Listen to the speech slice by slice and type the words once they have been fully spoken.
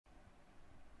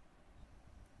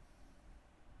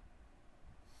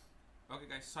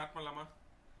guys, start பண்ணலாமா?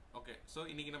 Okay, so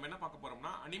இன்னைக்கு நம்ம என்ன பார்க்க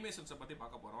போறோம்னா அனிமேஷன்ஸை பற்றி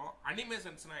பார்க்க போகிறோம்.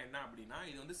 அனிமேஷன்ஸ்னா என்ன அப்படின்னா,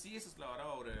 இது வந்து சிஎஸ்எஸ்ல வர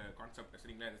ஒரு கான்செப்ட்.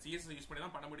 சரிங்களா? இது சிஎஸ்எஸ் யூஸ் பண்ணி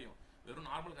தான் பண்ண முடியும், வெறும்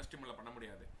நார்மல் கஸ்டமரில் பண்ண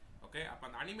முடியாது. ஓகே, அப்போ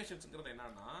அந்த அனிமேஷன்ஸுங்கிறது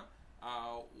என்னன்னா,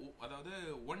 அதாவது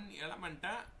ஒன்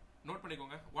எலமெண்ட்டை நோட்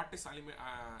பண்ணிக்கோங்க.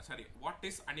 வாட்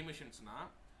இஸ் அனிமேஷன்ஸ்னா,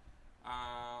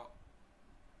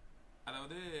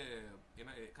 அதாவது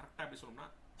என்ன கரெக்டாக எப்படி சொல்லணும்னா,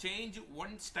 change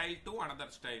one style to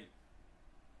another style.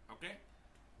 Okay,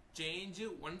 change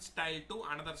one style to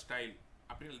another style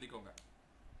அப்படின்னு எழுதிக்கோங்க.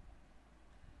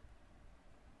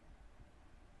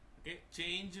 ஓகே,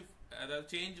 சேஞ்ச் அதாவது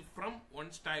change from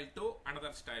one style to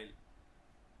another style.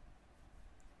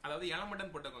 அதாவது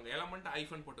எலமெண்ட் போட்டுக்கோங்க, எலமெண்ட்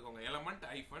ஐஃபன் போட்டுக்கோங்க, எலமெண்ட்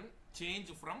ஐஃபன்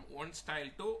change from one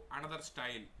style to another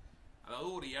style. அதாவது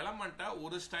ஒரு எலமெண்ட்டை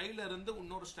ஒரு ஸ்டைல இருந்து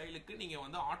இன்னொரு ஸ்டைலுக்கு நீங்க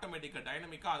வந்து ஆட்டோமேட்டிக்கா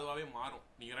டைனமிக்கா அதுவாகவே மாறும்.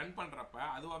 நீங்க ரன் பண்றப்ப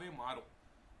அதுவாகவே மாறும்.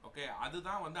 ஓகே,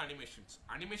 அதுதான் வந்து அனிமேஷன்ஸ்.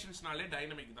 அனிமேஷன்ஸ்னாலே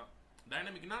டைனமிக் தான்.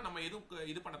 டைனமிக்னா நம்ம எதுவும்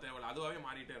இது பண்ண தேவையில்லை, அதுவாகவே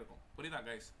மாறிட்டே இருக்கும். புரியுதா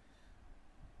கைஸ்?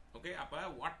 ஓகே, அப்போ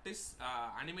வாட் இஸ்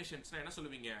அனிமேஷன்ஸ்னா என்ன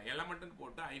சொல்லுவீங்க? எலமெண்ட்னு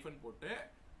போட்டு ஐஃபன் போட்டு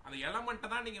அந்த எலமெண்ட்டை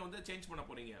தான் நீங்கள் வந்து சேஞ்ச் பண்ண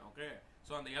போறீங்க. ஓகே,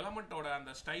 ஸோ அந்த எலமெண்ட்டோட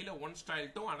அந்த ஸ்டைலை ஒன்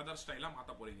ஸ்டைல் டு அனதர் ஸ்டைலாக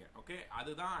மாற்ற போறீங்க. ஓகே,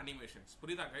 அதுதான் அனிமேஷன்ஸ்.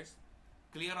 புரியுதா guys?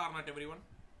 Clear R not everyone?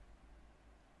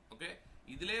 Okay,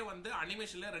 இதுல வந்து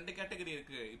அனிமேஷன்ல ரெண்டு கேட்டகரி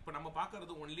இருக்கு. இப்போ நம்ம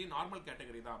பார்க்கறது ஒன்லி நார்மல்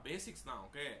கேட்டகரி தான், பேசிக்ஸ் தான்.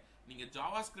 ஓகே, நீங்க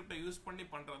ஜாவா ஸ்கிரிப்டை யூஸ் பண்ணி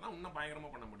பண்றதா இன்னும் பயங்கரமா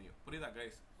பண்ண முடியும். புரியுதா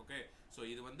கைஸ்? ஓகே, ஸோ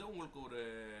இது வந்து உங்களுக்கு ஒரு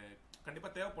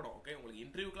கண்டிப்பா தேவைப்படும். ஓகே, உங்களுக்கு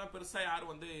இன்டர்வியூக்கெல்லாம் பெருசா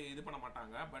யாரும் வந்து இது பண்ண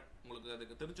மாட்டாங்க, பட் உங்களுக்கு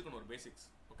அதுக்கு தெரிஞ்சுக்கணும் ஒரு பேசிக்ஸ்.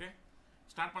 ஓகே,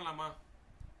 ஸ்டார்ட்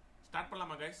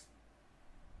பண்ணலாமா guys?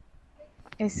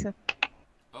 Yes sir.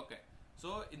 Okay, so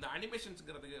இந்த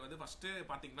அனிமேஷன்ஸுங்கிறதுக்கு வந்து ஃபஸ்ட்டு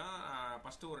பார்த்தீங்கன்னா,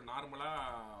 ஃபஸ்ட்டு ஒரு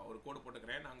நார்மலாக ஒரு கோடு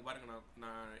போட்டுக்கிறேன். நாங்கள் பாருங்க,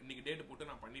 நான் இன்னைக்கு டேட்டு போட்டு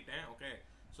நான் பண்ணிட்டேன். ஓகே,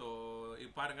 ஸோ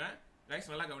இப்போ பாருங்க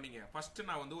கைஸ், நல்லா கவனிங்க. ஃபஸ்ட்டு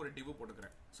நான் வந்து ஒரு டிவ்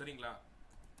போட்டுக்கிறேன். சரிங்களா?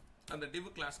 அந்த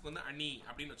டிவ் கிளாஸ்க்கு வந்து அனி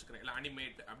அப்படின்னு வச்சுக்கிறேன், இல்லை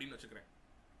அனிமேட் அப்படின்னு வச்சுக்கிறேன்.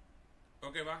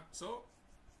 ஓகேவா? ஸோ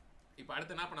இப்போ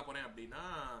அடுத்து என்ன பண்ண போகிறேன் அப்படின்னா,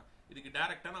 இதுக்கு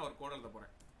டேரெக்டாக நான் ஒரு கோடு எழுத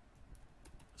போகிறேன்.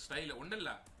 ஸ்டைலில் ஒன்றும்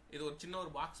இல்லை, இது ஒரு சின்ன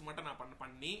ஒரு பாக்ஸ் மட்டும் நான்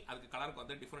பண்ணி அதுக்கு கலருக்கு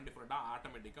வந்து டிஃப்ரெண்டாக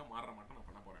ஆட்டோமேட்டிக்காக மாறுற மட்டும் நான்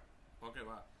பண்ண போகிறேன்.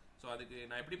 ஓகேவா? ஸோ அதுக்கு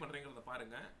நான் எப்படி பண்ணுறேங்கிறத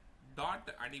பாருங்கள். Dot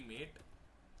animate.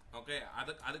 ஓகே,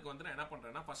 அதுக்கு வந்து நான் என்ன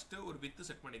பண்ணுறேன்னா, ஃபஸ்ட்டு ஒரு வித்து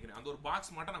செட் பண்ணிக்கிறேன். அந்த ஒரு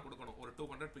பாக்ஸ் மட்டும் நான் கொடுக்கணும், ஒரு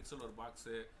 200 பிக்சல் ஒரு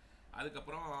பாக்ஸு.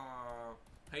 அதுக்கப்புறம்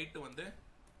ஹைட்டு வந்து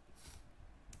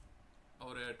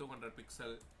ஒரு 200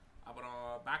 பிக்சல். அப்புறம்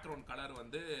பேக்ரவுண்ட் கலர்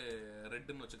வந்து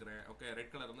ரெட்டுன்னு வச்சுக்கிறேன். ஓகே,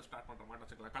 ரெட் கலர் வந்து ஸ்டார்ட் பண்ணுற மாதிரி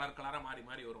வச்சுக்கலாம். கலராக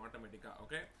மாறி வரும் ஆட்டோமேட்டிக்காக.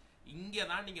 ஓகே, இங்கே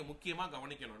தான் நீங்கள் முக்கியமாக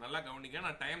கவனிக்கணும். நல்லா கவனிக்க,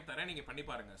 நான் டைம் தரேன், நீங்கள் பண்ணி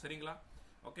பாருங்கள். சரிங்களா?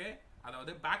 ஓகே,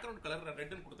 அதாவது பேக்ரவுண்ட் கலர்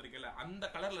ரெட்டுன்னு கொடுத்துருக்கீங்கல்ல, அந்த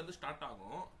கலர்லேருந்து ஸ்டார்ட்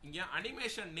ஆகும். இங்கே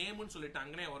அனிமேஷன் நேம்னு சொல்லிட்டு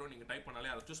அங்கனே வரும். நீங்கள் டைப்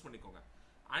பண்ணாலே அதை சூஸ் பண்ணிக்கோங்க.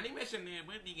 அனிமேஷன்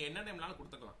நேமு நீங்கள் என்ன நேம்னாலும்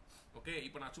கொடுத்துக்கலாம். ஓகே,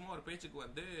 இப்போ நான் சும்மா ஒரு பேஜுக்கு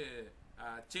வந்து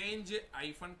சேஞ்ச்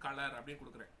ஐஃபன் கலர் அப்படின்னு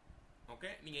கொடுக்குறேன்.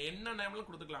 ஓகே, நீங்கள் என்ன நேம்லாம்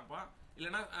கொடுத்துக்கலாம்ப்பா.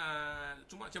 இல்லைன்னா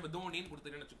சும்மா தோனின்னு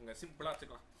கொடுத்துக்கிறேன்னு வச்சுக்கோங்க, சிம்பிளாக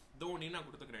வச்சுக்கலாம். தோனின்னு நான்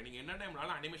கொடுத்துக்கிறேன். நீங்கள் என்ன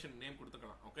நேம்னாலும் அனிமேஷன் நேம்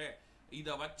கொடுத்துக்கலாம். ஓகே,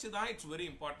 இதை வச்சு தான் இட்ஸ் வெரி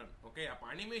இம்பார்ட்டன்ட். ஓகே, அப்போ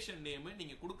அனிமேஷன் நேமு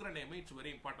நீங்கள் கொடுக்குற நேமு இட்ஸ்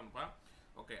வெரி இம்பார்ட்டன்ட்ப்பா.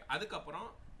 ஓகே, அதுக்கப்புறம்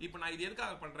இப்போ நான் இது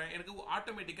எதுக்காக பண்ணுறேன், எனக்கு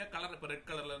ஆட்டோமேட்டிக்காக கலர் இப்போ ரெட்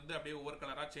கலர்ல இருந்து அப்படியே ஒவ்வொரு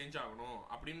கலராக சேஞ்ச் ஆகணும்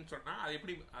அப்படின்னு சொன்னால்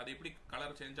அது எப்படி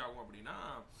கலர் சேஞ்ச் ஆகும் அப்படின்னா,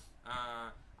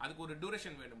 அதுக்கு ஒரு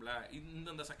டூரேஷன் வேணும்ல,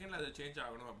 இந்த செகண்ட்ல அது சேஞ்ச்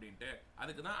ஆகணும் அப்படின்ட்டு.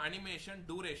 அதுக்கு தான் அனிமேஷன்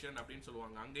டூரேஷன் அப்படின்னு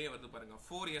சொல்லுவாங்க. அங்கேயே வந்து பாருங்க,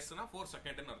 4S 4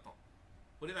 செகண்ட்னு அர்த்தம்.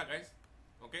 புரியுதா கைஸ்?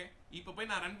 ஓகே, இப்போ போய்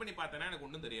நான் ரன் பண்ணி பார்த்தேன்னா எனக்கு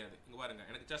ஒன்றும் தெரியாது. இங்கே பாருங்க,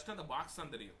 எனக்கு ஜஸ்ட் அந்த பாக்ஸ்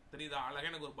தான் தெரியும். தெரியுதா? அழகாக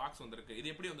எனக்கு ஒரு பாக்ஸ் வந்திருக்கு.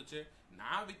 இது எப்படி வந்துச்சு?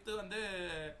 நான் வித்து வந்து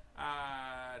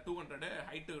 200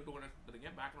 ஹைட்டு 200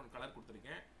 கொடுத்துருக்கேன், பேக்ரவுண்ட் கலர்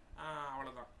கொடுத்துருக்கேன்,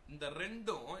 அவ்வளோதான். இந்த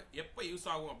ரெண்டும் எப்போ யூஸ்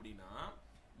ஆகும் அப்படின்னா,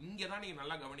 இங்கே தான் நீங்கள்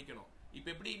நல்லா கவனிக்கணும். இப்போ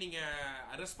எப்படி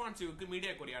நீங்கள் ரெஸ்பான்சிவ்க்கு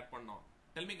மீடியா கொரி ஆட் பண்ணோம்?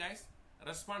 டெல் மீ கைஸ்,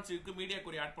 ரெஸ்பான்சிவ்க்கு மீடியா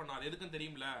கொரி ஆட் பண்ணோம், அது எதுக்குன்னு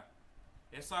தெரியும்ல?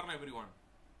 எஸ்ஆர்னா எவ்ரிஒன்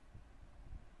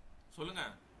சொல்லுங்க.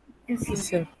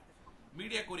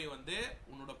 மீடியா கொரி வந்து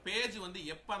உன்னோட பேஜ் வந்து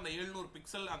எப்போ அந்த 700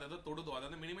 பிக்சல் அந்த இதை தொடுதோ, அதை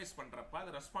வந்து மினிமைஸ் பண்றப்ப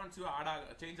அது ரெஸ்பான்சிவா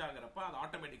சேஞ்ச் ஆகுறப்ப அது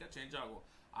ஆட்டோமேட்டிக்கா சேஞ்ச் ஆகும்.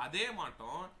 அதே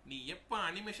மாட்டம் நீ எப்ப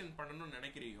அனிமேஷன் பண்ணணும்னு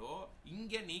நினைக்கிறியோ,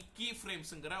 இங்க நீ கீ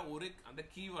ஃப்ரேம்ஸ்ங்கிற ஒரு அந்த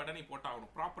கீவேர்டை நீ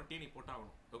போட்டாகணும், ப்ராப்பர்ட்டியை நீ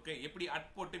போட்டாகணும். ஓகே, எப்படி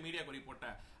அட் போட்டு மீடியா கொரி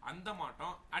போட்ட அந்த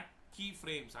மாட்டம் அட் கீ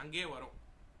ஃப்ரேம்ஸ் அங்கே வரும்.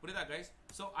 புரியுதா கைஸ்?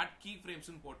 ஸோ அட் கீ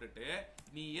ஃப்ரேம்ஸ்னு போட்டுட்டு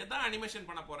நீ எதை அனிமேஷன்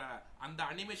பண்ண போற, அந்த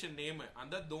அனிமேஷன் நேம்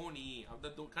அந்த தோனி, அந்த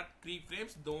கட் கீ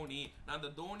ஃப்ரேம்ஸ் தோனி, நான் அந்த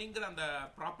தோனிங்கிற அந்த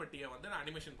ப்ராப்பர்ட்டியை வந்து நான்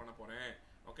அனிமேஷன் பண்ண போறேன்.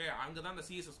 ஓகே, அங்கதான் அந்த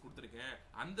சிஎஸ்எஸ் கொடுத்துருக்கேன்,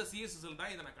 அந்த சிஎஸ்எஸ்ல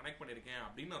தான் இதை நான் கனெக்ட் பண்ணிருக்கேன்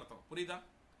அப்படின்னு அர்த்தம்.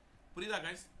 புரியுதா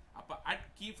கைஸ்? அப்ப அட்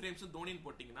கீ ஃப்ரேம்ஸ் தோனின்னு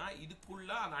போட்டீங்கன்னா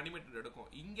இதுக்குள்ள அந்த அனிமேட்டட் எடுக்கும்.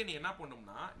 இங்க நீ என்ன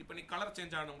பண்ணும்னா, இப்ப நீ கலர்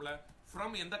சேஞ்ச் ஆகணும்ல,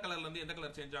 ஃப்ரம் எந்த கலர்ல இருந்து எந்த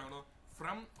கலர் சேஞ்ச் ஆகணும்?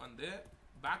 ஃப்ரம் வந்து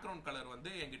பேக்ரவுண்ட் கலர்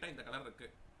வந்து என்கிட்ட இந்த கலர் இருக்கு.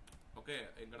 ஓகே,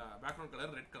 எங்கடா பேக்ரவுண்ட்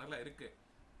கலர் ரெட் கலர்ல இருக்கு.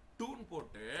 2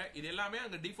 போட்டு இது எல்லாமே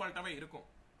அங்க டிஃபால்ட்டாவே இருக்கும்.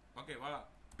 ஓகேவா?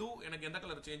 2 எனக்கு எந்த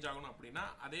கலர் சேஞ்ச் ஆகணும் அப்படின்னா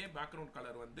அதே பேக்ரவுண்ட்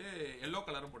கலர் வந்து எல்லோ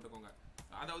கலரும் போட்டுக்கோங்க.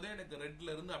 அதாவது எனக்கு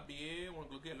ரெட்ல இருந்து அப்படியே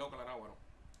உங்களுக்கு எல்லோ கலரா வரும்.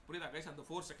 புரியுதா கைஸ்? அந்த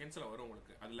 4 செகண்ட்ஸ்ல வரும்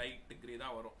உங்களுக்கு. அது லைட் கிரே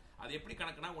தான் வரும். அது எப்படி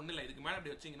கணக்குனா ஒண்ணு இல்ல, இதுக்கு மேல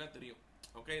அப்படி வச்சீங்கன்னா தெரியும்.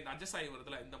 ஓகே, இந்த அட்ஜஸ்ட் ஆகி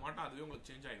வருதுல, இந்த மாட்டம் அதுவே உங்களுக்கு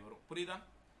சேஞ்ச் ஆகி வரும்.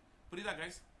 புரியுதா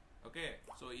கைஸ்? ஓகே,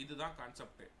 ஸோ இதுதான்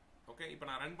கான்செப்ட். ஓகே, இப்போ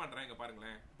நான் ரன் பண்றேன், இங்க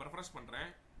பாருங்களேன். இப்போ ரெஃப்ரெஷ் பண்றேன்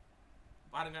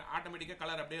பாருங்க, ஆட்டோமேட்டிக்கா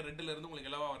கலர் அப்படியே ரெட்ல இருந்து உங்களுக்கு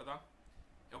எல்லோவா வருதா?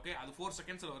 ஓகே, அது 4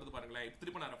 செகண்ட்ஸ்ல வருது பாருங்களேன். இப்போ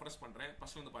திருப்பி நான் ரெஃப்ரெஷ் பண்றேன்,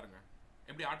 ஃபர்ஸ்ட்ல இருந்து பாருங்க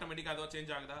எப்படி ஆட்டோமேட்டிக்கா அதுவா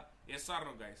சேஞ்ச் ஆகுதா? S R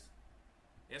no guys?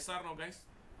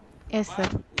 Yes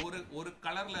sir. ஒரு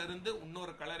கலர்ல இருந்து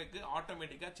இன்னொரு கலருக்கு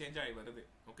ஆட்டோமேட்டிக்கா சேஞ்ச் ஆகி வருது.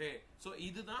 ஓகே, சோ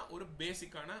இதுதான் ஒரு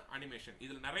பேசிக்கான அனிமேஷன்.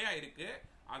 இதுல நிறைய இருக்கு,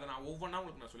 அதை நான் ஒவ்வொன்றா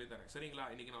உங்களுக்கு நான் சொல்லித்தரேன். சரிங்களா?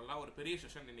 இன்னைக்கு நல்லா ஒரு பெரிய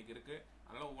செஷன் இன்னைக்கு இருக்கு,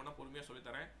 அதனால ஒவ்வொன்றா பொறுமையா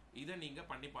சொல்லித்தரேன். இதை நீங்க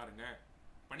பண்ணி பாருங்க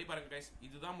கைஸ்.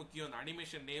 இதுதான் முக்கியம். அந்த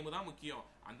அனிமேஷன் நேம் தான் முக்கியம்.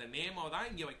 அந்த நேமை தான்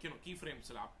இங்க வைக்கணும் கீ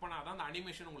ஃப்ரேம்ஸ்ல. அப்பனா தான் அந்த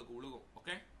அனிமேஷன் உங்களுக்கு உழுகும்.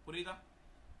 ஓகே, புரியுதா?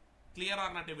 Clear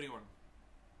R not everyone?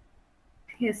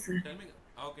 Yes sir. Tell me.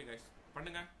 Okay guys,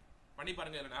 பண்ணி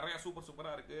பாருங்க. இதுல நிறைய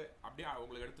சூப்பரா இருக்கு. அப்படியே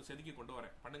உங்களுக்கு எடுத்து செதுக்கி கொண்டு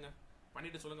வரேன்.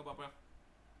 பண்ணிட்டு சொல்லுங்க பாப்பா.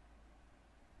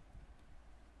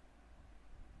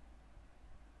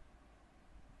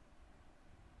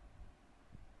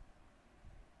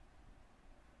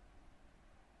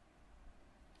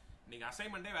 நீங்க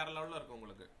அசைன்மெண்டே வேற லெவல்ல இருக்கும்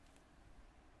உங்களுக்கு.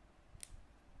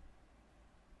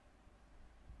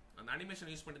 அந்த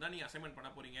அனிமேஷன் யூஸ் பண்ணி தான் நீங்க அசைன்மெண்ட் பண்ண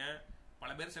போறீங்க.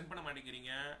 பல பேர் சென்ட் பண்ண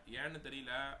மாட்டேங்கிறீங்க, ஏன்னு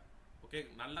தெரியல. ஓகே,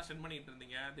 நல்லா சென்ட் பண்ணிட்டு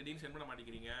இருந்தீங்க, திடீர்னு சென்ட் பண்ண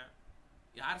மாட்டேங்கிறீங்க.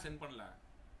 யார் சென்ட் பண்ணல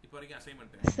இப்போ வரைக்கும்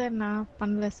அசைன்மெண்ட்? சார் நான்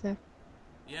பண்ணல சார்.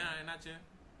 ஏன், என்னாச்சு?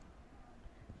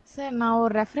 சார் நான்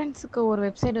ஒரு ரெஃபரன்ஸ்க்கு ஒரு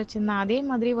வெப்சைட் வச்சிருந்தேன், அதே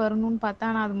மாதிரி வரணும்னு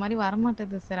பார்த்தா நான் அது மாதிரி வர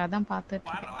மாட்டேது சார். அதான் பார்த்துட்டு.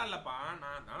 பரவாயில்லப்பா,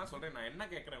 நான் சொல்றேன். நான் என்ன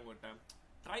கேட்கறேன் உங்ககிட்ட,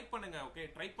 ட்ரை பண்ணுங்க. ஓகே,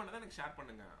 ட்ரை பண்ணதை எனக்கு ஷேர்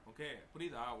பண்ணுங்க. ஓகே,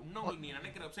 புரியுதா? இன்னும் நீ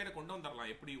நினைக்கிற வெப்சைட்டை கொண்டு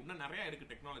வந்துடலாம். எப்படி இன்னும் நிறைய இருக்கு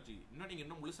டெக்னாலஜி. நீங்க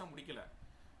இன்னும் முழுசா முடிக்கல.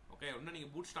 ஓகே, இன்னும் நீங்க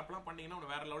பூட் ஸ்டாப்லாம்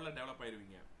பண்ணீங்கன்னா வேற லெவல்ல டெவலப்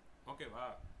ஆயிருவீங்க. ஓகேவா?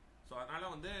 ஸோ அதனால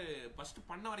வந்து ஃபர்ஸ்ட்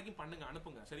பண்ண வரைக்கும் பண்ணுங்க,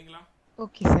 அனுப்புங்க. சரிங்களா?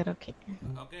 Okay sir.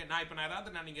 ஓகே. நான் இப்போ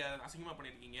ஏதாவது நீங்க அசிங்கமா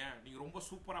பண்ணிருக்கீங்க, நீங்க ரொம்ப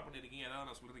சூப்பரா பண்ணிருக்கீங்க, ஏதாவது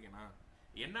நான் சொல்றீங்கன்னா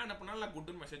என்ன அனுப்புனாலும் நான்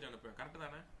குட்னு மெசேஜ் அனுப்புவேன். கரெக்ட்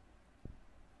தானே?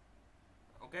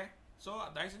 ஓகே, ஸோ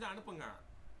தயவு செஞ்சு அனுப்புங்க.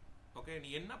 ஓகே, நீ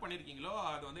என்ன பண்ணிருக்கீங்களோ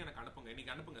அது வந்து எனக்கு அனுப்புங்க.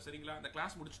 இன்னைக்கு அனுப்புங்க. சரிங்களா? இந்த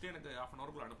கிளாஸ் முடிச்சுட்டு எனக்கு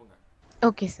 1/2 hour அனுப்புங்க.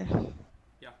 Okay sir.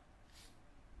 யா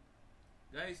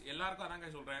கைஸ், எல்லாருக்கும் அதான்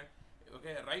கைஸ் சொல்றேன்.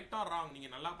 ஓகே, ரைட் ஆர் ராங், நீங்க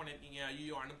நல்லா பண்ணிருக்கீங்க,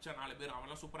 ஐயோ அனுப்பிச்சா 4 பேர்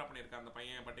அவன்லாம் சூப்பரா பண்ணிருக்கான் அந்த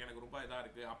பையன், பட் எனக்கு ரொம்ப இதா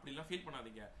இருக்கு அப்படிலாம் ஃபீல்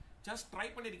பண்ணாதீங்க. ஜஸ்ட் ட்ரை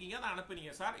பண்ணிருக்கீங்க, அதை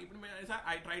அனுப்புனீங்க. சார் இப்படி sir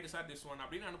I dried sir this one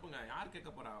அப்படின்னு அனுப்புங்க. யார்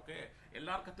கேட்க போறா? ஓகே,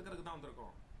 எல்லாரும் கத்துக்கிறதுக்கு தான்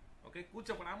வந்திருக்கோம். ஓகே,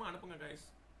 கூச்சப்படாம அனுப்புங்க கைஸ்.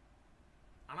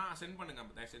 ஆனா சென்ட்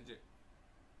பண்ணுங்க தயவு செஞ்சு.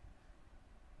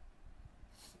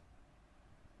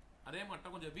 அதே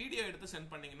மட்டும் கொஞ்சம் வீடியோ எடுத்து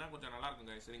சென்ட் பண்ணீங்கன்னா கொஞ்சம் நல்லா இருக்கும்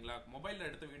கைஸ். சரிங்களா? மொபைல்ல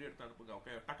எடுத்து வீடியோ எடுத்து அனுப்புங்க.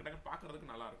 ஓகே, டக்கு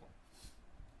பாக்குறதுக்கு நல்லா இருக்கும்.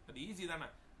 அது ஈஸி தானே.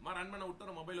 ரன் பண்ண விட்டு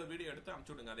ஒரு மொபைல் ஒரு வீடியோ எடுத்து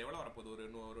அனுப்பிச்சு விடுங்க. அது எவ்வளவு வரப்போகுது?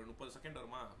 ஒரு 30 செகண்ட்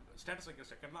வருமா? ஸ்டேட்டஸ் வைக்கிற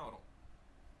செகண்ட் தான் வரும்.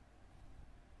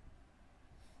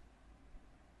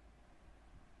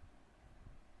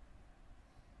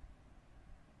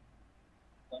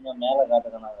 கொஞ்சம் மேல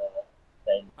காட்டுறதுனால.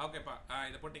 ஓகேப்பா,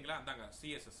 இதை போட்டிங்களா? அந்தாங்க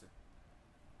சிஎஸ்எஸ்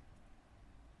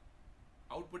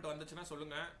அவுட்புட் வந்துச்சுன்னா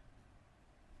சொல்லுங்க.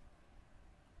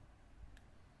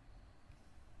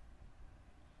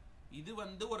 இது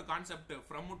வந்து ஒரு கான்செப்ட்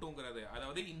ஃப்ரம் டுங்கிறது,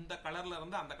 அதாவது இந்த கலர்ல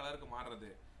இருந்து அந்த கலருக்கு மாறுறது.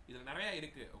 இதுல நிறைய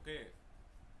இருக்கு. ஓகே,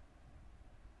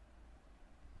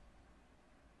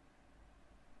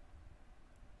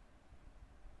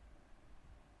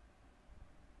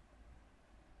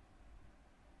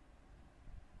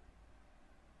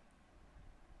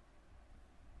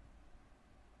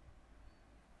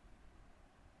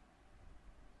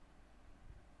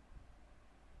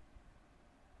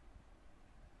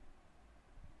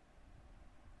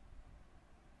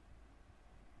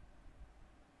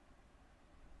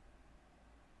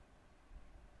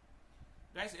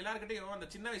 கைஸ் எல்லார்கிட்டயும் அந்த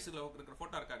சின்ன வயசுல இருக்கிற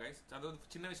போட்டோ இருக்கா கைஸ்? அதாவது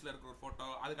சின்ன வயசுல இருக்கிற ஒரு போட்டோ,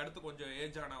 அதுக்கு அடுத்து கொஞ்சம்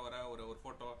ஏஜ் ஆன ஒரு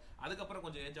போட்டோ, அதுக்கப்புறம்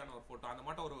கொஞ்சம் ஏஜ் ஆன ஒரு போட்டோ, அந்த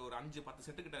மட்டும் ஒரு 5-10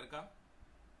 செட்டு கிட்ட இருக்கா?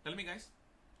 டெல் மீ கைஸ்,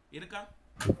 இருக்கா?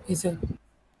 Yes sir.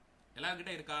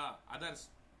 எல்லார்கிட்ட இருக்கா? அதர்ஸ்?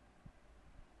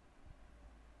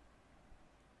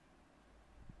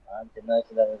 சின்ன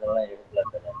வயசுல இதெல்லாம் எடுக்கல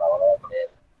சார், அவ்வளவா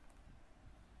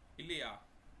இல்லையா?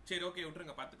 சரி, ஓகே,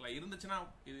 விட்டுருங்க, பாத்துக்கலாம். இருந்துச்சுன்னா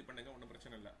இது பண்ணுங்க, ஒன்றும்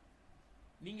பிரச்சனை இல்லை.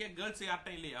 நீங்க கேர்ள்ஸ்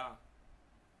யார்ட்டும் இல்லையா?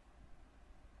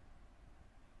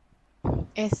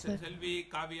 Yes sir. செல்வி,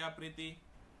 காவியா, பிரீத்தி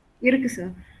இருக்கு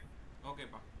சார்.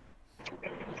 ஓகேப்பா,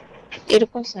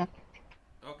 இருக்கும் சார்.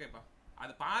 ஓகேப்பா,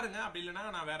 அது பாருங்க. அப்படி இல்லைன்னா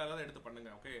நான் வேற ஏதாவது எடுத்து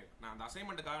பண்ணுங்க. ஓகே, நான் அந்த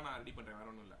அசைன்மெண்ட்டுக்காக நான் ரெடி பண்றேன், வேற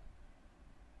ஒன்றும் இல்லை.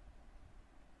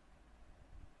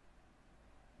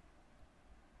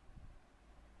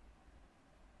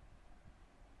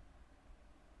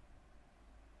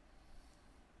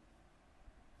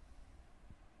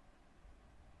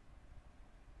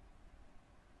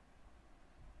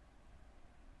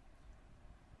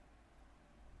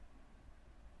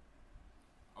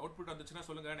 அவுட்புட் வந்துச்சுன்னா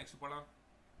சொல்லுங்க, நெக்ஸ்ட் போலாம்.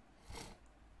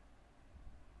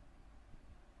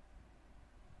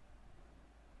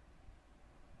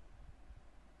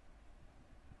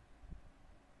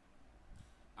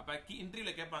 அப்ப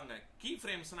இன்டர்வியூல கேட்பாங்க கீ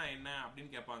ஃப்ரேம்ஸ்னா என்ன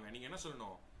அப்படின்னு கேட்பாங்க. நீங்க என்ன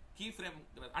சொல்லணும்? Key frame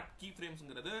key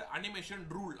ஃப்ரேம்ஸ்ங்கிறது animation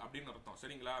rule அப்படின்னு அர்த்தம்.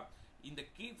 சரிங்களா? இந்த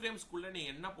கீ ஃப்ரேம்ஸ்க்குள்ள நீ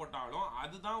என்ன போட்டாலும்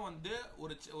அதுதான் வந்து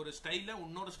ஒரு ஸ்டைல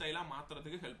இன்னொரு ஸ்டைலா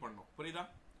மாத்துறதுக்கு ஹெல்ப் பண்ணும். புரியுதா?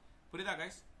 புரியுதா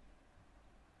guys?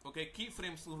 Okay, key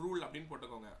frames rule அப்படின்னு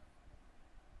போட்டுக்கோங்க.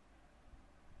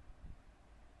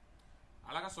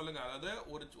 அழகா சொல்லுங்க. அதாவது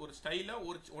ஒரு ஸ்டைல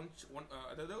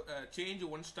அதாவது change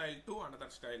one style to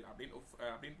another style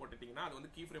அப்படின்னு போட்டுட்டீங்கன்னா அது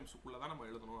வந்து கீ ஃப்ரேம்ஸ்க்குள்ள தான் நம்ம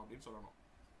எழுதணும் அப்படின்னு சொல்லணும்.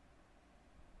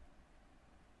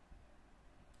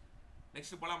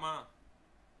 நெக்ஸ்ட் போலாமா?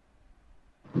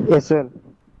 Yes sir.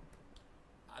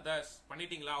 அத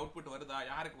பண்ணிட்டீங்களா? அவுட்புட் வருதா?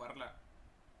 யாருக்கு வரல?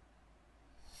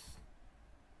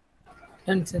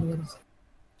 டன் சார் வருது.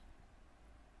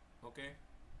 ஓகே,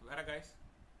 வேற गाइस?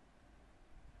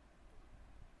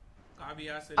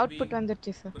 காவியா, செல்வி, அவுட்புட்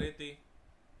வந்துருச்சு சார். பிரீத்தி,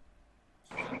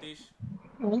 சதீஷ்.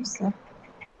 Yes sir.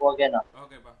 ஓகேண்ணா.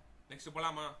 ஓகேப்பா, நெக்ஸ்ட்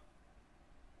போலாமா?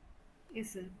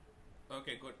 Yes sir.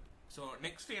 Okay, good. So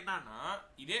next என்னன்னா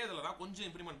இதே இதில் தான் கொஞ்சம்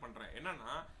இம்ப்ளிமெண்ட் பண்ணுறேன்.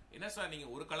 என்னன்னா என்ன சார்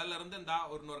நீங்கள் ஒரு கலர்ல இருந்து இருந்தா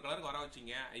ஒரு இன்னொரு கலருக்கு வர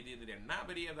வச்சிங்க, இது என்ன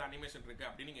பெரிய அனிமேஷன் இருக்கு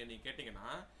அப்படின்னு நீங்க கேட்டீங்கன்னா,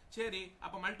 சரி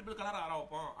அப்போ மல்டிபிள் கலர் ஆற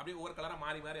வைப்போம், அப்படியே ஒரு கலரை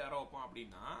மாறி மாறி ஆற வைப்போம்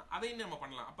அப்படின்னா அதையும் நம்ம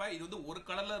பண்ணலாம். அப்போ இது வந்து ஒரு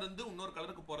கலர்ல இருந்து இன்னொரு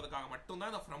கலருக்கு போறதுக்காக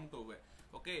மட்டும்தான் இந்த ஃப்ரம் டு.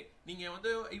 ஓகே, நீங்க வந்து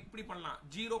இப்படி பண்ணலாம்.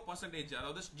 0%,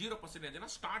 அதாவது 0%னா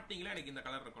ஸ்டார்டிங்ல எனக்கு இந்த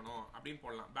கலர் இருக்கணும் அப்படின்னு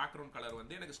போடலாம். பேக்ரவுண்ட் கலர்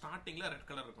வந்து எனக்கு ஸ்டார்டிங்ல ரெட்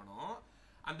கலர் இருக்கணும்.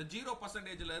 அந்த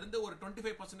 0%ல இருந்து ஒரு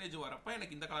 25% வரப்ப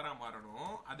எனக்கு இந்த கலரா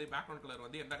மாறணும். அது பேக்ரவுண்ட் கலர்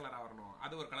வந்து எந்த கலரா வரணும்,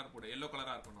 அது ஒரு கலர் போடு, எல்லோ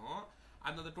கலரா இருக்கணும்.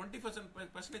 அந்த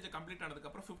 20% கம்ப்ளீட் ஆனதுக்கு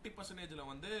அப்புறம் 50%ல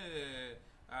வந்து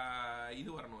இது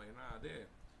வரணும். ஏன்னா அது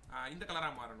இந்த கலரா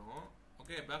மாறணும்.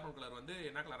 ஓகே, பேக்ரவுண்ட் கலர் வந்து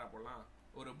என்ன கலரா போடலாம்?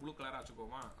 ஒரு ப்ளூ கலரா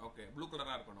வச்சுக்கோமா? ஓகே, ப்ளூ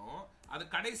கலரா இருக்கணும். அது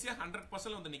கடைசியா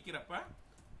 100% வந்து நிக்கிறப்ப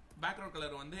பேக்ரவுண்ட்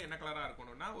கலர் வந்து என்ன கலரா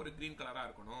இருக்கணும்னா ஒரு கிரீன் கலரா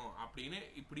இருக்கணும் அப்படின்னு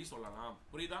இப்படி சொல்லலாம்.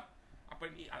 புரியுதா? அப்ப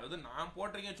அதாவது நான்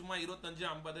போட்டிருக்கேன் சும்மா 25,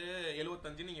 50,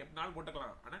 75 நீங்க எப்படினாலும்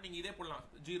போட்டுக்கலாம். ஆனா நீங்க இதே போடலாம்.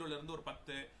 0ல இருந்து ஒரு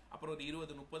 10, அப்புறம் ஒரு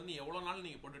 20, 30 நீ எவ்வளவு நாள்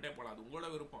நீங்க போட்டுட்டே போலாம். அது உங்களோட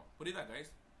விருப்பம். புரியுதா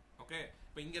கைஸ்? ஓகே,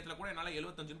 இப்ப இங்க இடத்துல கூட என்னால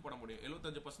 75ன்னு போட முடியும்.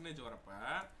 75% வரப்ப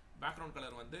பேக்ரவுண்ட்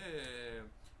கலர் வந்து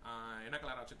என்ன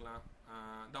கலரா வச்சுக்கலாம்?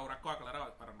 இந்த ஒரு அக்வா கலரா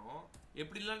வரணும்.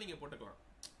 எப்படிலாம் நீங்க போட்டுக்கலாம்.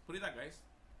 புரியுதா கைஸ்?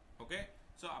 ஓகே,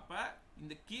 ஸோ அப்ப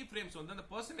இந்த கீ ஃப்ரேம்ஸ் வந்து அந்த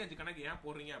பெர்சன்டேஜ் கணக்கு ஏன்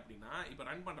போடுறீங்க அப்படின்னா, இப்ப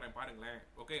ரன் பண்றேன் பாருங்களேன்.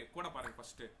 ஓகே, கூட பாருங்க.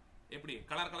 ஃபர்ஸ்ட் எப்படி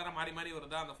கலர் கலரா மாறி மாறி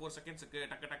வருதா அந்த 4 செகண்ட்ஸ்க்கு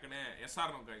டக்கு டக்குன்னு? S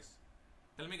R no guys?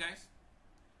 Tell me guys,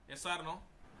 S R no?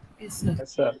 Yes sir.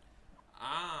 Yes sir.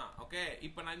 Okay,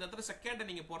 இப்போ நான் இந்த இடத்துல செகண்ட்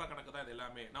நீங்க போற கணக்கு தான் இது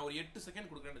எல்லாமே. நான் ஒரு 8 செகண்ட்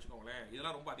கொடுக்குறேன்னு வச்சுக்கோங்களேன்.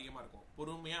 இதெல்லாம் ரொம்ப அதிகமா இருக்கும்.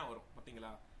 பொறுமையா வரும்.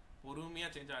 பாத்தீங்களா? பொறுமையா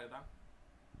சேஞ்ச் ஆகுதா?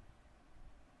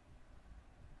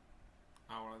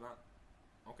 அவ்வளவுதான்.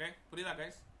 ஓகே, புரியுதா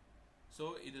கைஸ்? ஸோ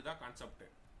இதுதான் கான்செப்ட்.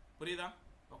 புரியுதா?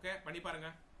 ஓகே, பண்ணி பாருங்க.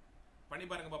 பண்ணி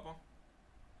பாருங்க பாப்போம்.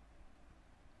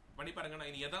 பண்ணி பாருங்க. நான்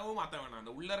இனி எதாவது மாத்த வேணாம்.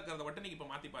 அந்த உள்ள இருக்கிறத மட்டும் நீங்க இப்ப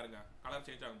மாத்தி பாருங்க. கலர்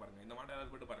சேஞ்ச் ஆகும் பாருங்க. இந்த மாதிரி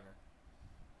ஏதாவது போட்டு பாருங்க.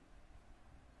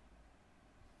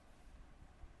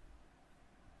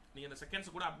 நீங்க இந்த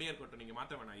செகண்ட்ஸ் கூட அப்படியே இருக்கட்டும், நீங்க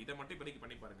மாத்த வேணாம். இதை மட்டும் இப்போதைக்கு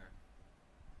பண்ணி பாருங்க.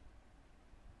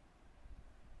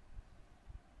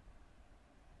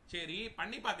 சரி,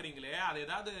 பண்ணி பாக்குறீங்களே, அது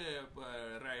ஏதாவது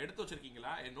எடுத்து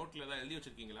வச்சிருக்கீங்களா? நோட்ல ஏதாவது எழுதி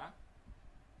வச்சிருக்கீங்களா?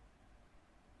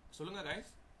 சொல்லுங்க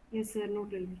கைஸ். எஸ் சார்,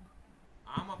 நோட் எழுதி.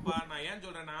 ஆமாப்பா, நான் ஏன்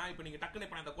சொல்றேன்னா இப்போ நீங்க டக்குனு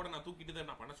இப்ப அந்த கோடை நான் தூக்கிட்டு தான்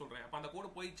நான் பண்ண சொல்றேன். அப்ப அந்த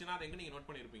கோடு போயிடுச்சுன்னா அதை எங்க நீங்க நோட்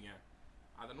பண்ணிருப்பீங்க?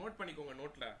 அதை நோட் பண்ணிக்கோங்க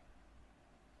நோட்ல.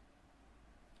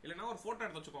 இல்லைன்னா ஒரு போட்டோ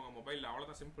எடுத்து வச்சுக்கோங்க மொபைல்ல.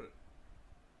 அவ்வளவுதான், சிம்பிள்.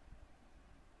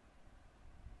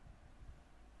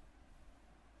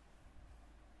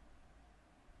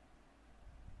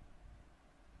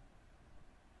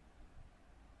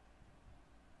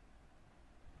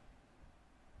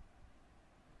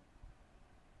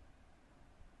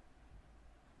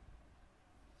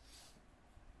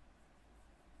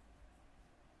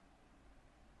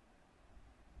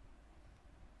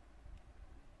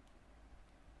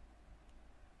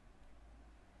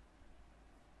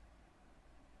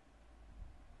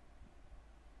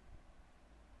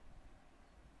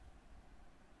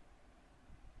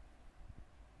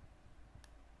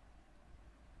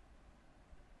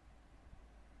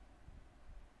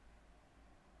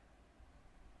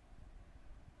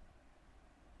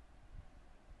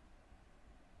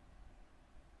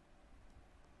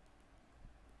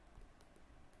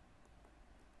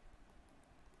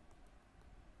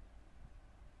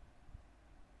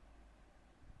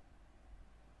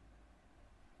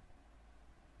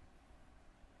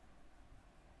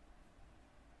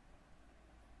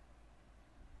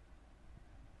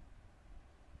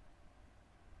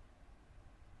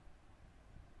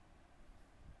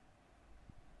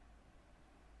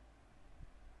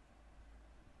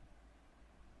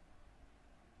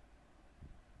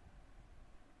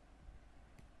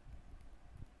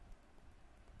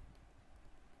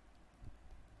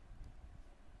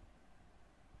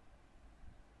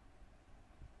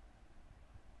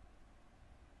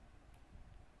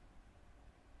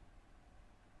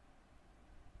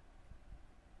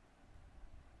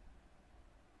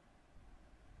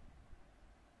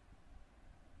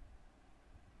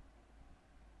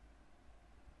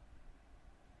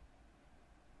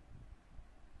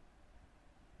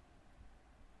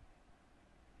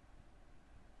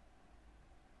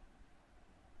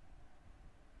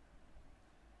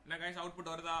 என்ன கைஸ் அவுட்புட்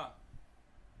வருதா?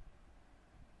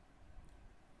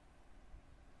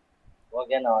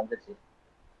 ஓகே நான் வந்துச்சு.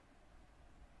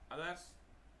 அதர்ஸ்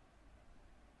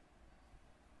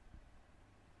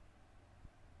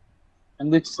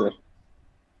வந்துச்சு sir.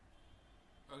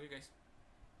 Okay guys.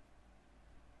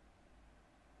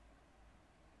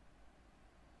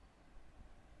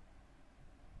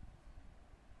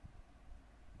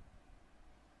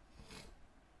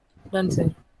 Ton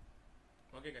sir.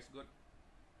 Okay guys good.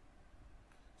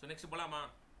 So next போலாமா?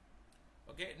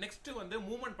 ஓகே நெக்ஸ்ட் வந்து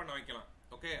மூவ்மெண்ட் பண்ண வைக்கலாம்.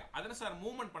 ஓகே அதில் சார்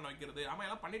மூவ்மெண்ட் பண்ண வைக்கிறது. ஆமாம்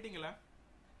எல்லாம் பண்ணிட்டீங்களா?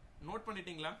 நோட்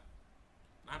பண்ணிட்டீங்களா?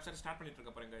 நான் சார் ஸ்டார்ட் பண்ணிட்டு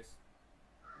இருக்க போறேன் guys.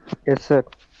 Yes sir.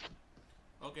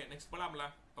 Okay next போலாம்ல?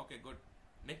 Okay good.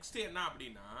 Next என்ன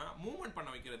அப்படின்னா மூவ்மெண்ட் பண்ண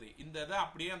வைக்கிறது. இந்த இதை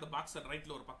அப்படியே அந்த பாக்ஸர்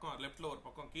ரைட்ல ஒரு பக்கம் லெஃப்ட்ல ஒரு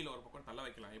பக்கம் கீழே ஒரு பக்கம் தள்ள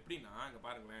வைக்கலாம். எப்படின்னா இங்க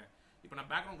பாருங்களேன், இப்போ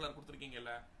நான் பேக்ரவுண்ட் கலர்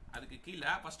கொடுத்துருக்கீங்கல்ல, அதுக்கு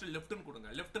கீழே ஃபர்ஸ்ட் லெஃப்ட்னு கொடுங்க.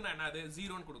 லெஃப்ட்னா என்னது?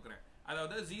 0ன்னு கொடுக்குறேன்.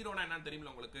 அதாவது 0னா என்னன்னு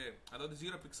தெரியுமில உங்களுக்கு? அதாவது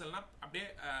 0 பிக்சல்னா அப்படியே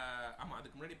ஆமா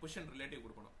அதுக்கு முன்னாடி பொசிஷன் ரிலேட்டிவ்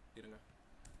கொடுக்கணும். இருங்க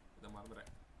இதை மறந்துறேன்.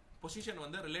 பொசிஷன்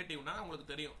வந்து ரிலேட்டிவ்னா உங்களுக்கு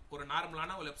தெரியும், ஒரு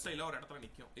நார்மலான ஒரு லெஃப்ட் சைடில் ஒரு இடத்துல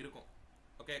நிற்கும் இருக்கும்.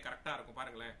 ஓகே கரெக்டாக இருக்கும்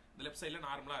பாருங்களேன். இந்த லெஃப்ட் சைடில்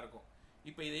நார்மலாக இருக்கும்.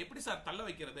 இப்போ இதை எப்படி சார் தள்ள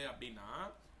வைக்கிறது அப்படின்னா,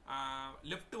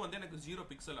 லெஃப்ட் வந்து எனக்கு 0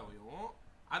 பிக்சல் ஆகும்.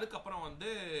 அதுக்கப்புறம் வந்து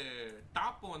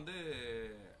டாப் வந்து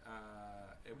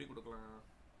எப்படி கொடுக்கலாம்?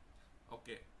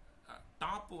 ஓகே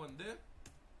டாப் வந்து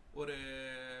ஒரு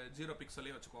 0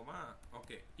 பிக்சலே வச்சுக்கோமா.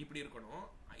 ஓகே இப்படி இருக்கணும்.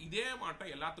 இதே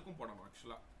மாட்டம் எல்லாத்துக்கும் போடணும்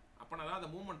ஆக்சுவலாக. அப்போனா தான் அதை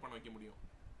மூவ்மெண்ட் பண்ண வைக்க முடியும்.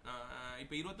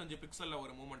 இப்போ 25 பிக்சலில்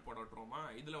ஒரு மூவ்மெண்ட் போட விட்டுருவோமா.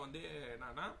 இதில் வந்து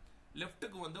என்னன்னா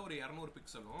லெஃப்ட்டுக்கு வந்து ஒரு 200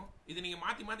 பிக்சலும். இது நீங்கள்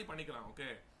மாற்றி மாற்றி பண்ணிக்கலாம். ஓகே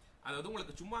அதாவது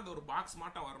உங்களுக்கு சும்மா அந்த ஒரு பாக்ஸ்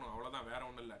மாட்டம் வரணும், அவ்வளோதான், வேற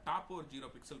ஒன்றும் இல்லை. டாப் ஒரு 0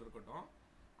 பிக்சல் இருக்கட்டும்.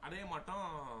 அதே மாட்டம்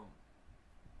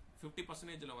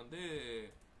 50% வந்து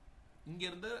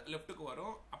இங்கேருந்து லெஃப்ட்டுக்கு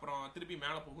வரும், அப்புறம் திருப்பி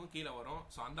மேலே போகும், கீழே வரும்.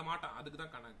 ஸோ அந்த மாட்டம் அதுக்கு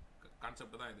தான்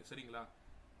கான்செப்ட் தான் இது, சரிங்களா?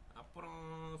 அப்புறம்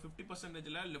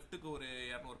 50% லெஃப்ட்டுக்கு ஒரு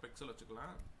 200 பிக்சல்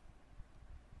வச்சுக்கலாம்.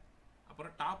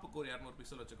 அப்புறம் டாப்புக்கு ஒரு 200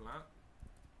 பிக்சல் வச்சுக்கலாம்.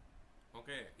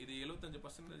 ஓகே இது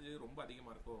 75% ரொம்ப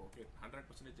அதிகமாக இருக்கும். ஓகே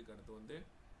 100%க்கு அடுத்து வந்து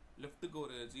லெஃப்ட்டுக்கு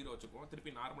ஒரு 0 வச்சுக்குவோம்,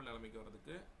 திருப்பி நார்மல் நிலைமைக்கு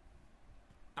வர்றதுக்கு.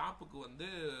 டாப்புக்கு வந்து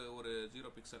ஒரு 0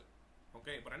 பிக்சல்.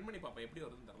 ஓகே இப்போ ரன் பண்ணி பார்ப்பேன் எப்படி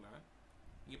வருதுன்னு தெரியல.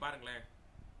 இங்கே பாருங்களேன்,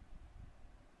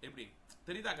 எப்படி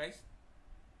தெரியுதா கைஸ்?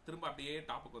 திரும்ப அப்படியே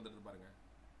டாப்புக்கு வந்துடுது பாருங்க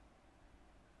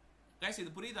கைஸ்.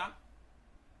 இது புரியுதா?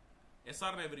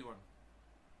 SR every one?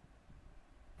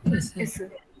 Yes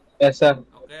sir. Yes sir.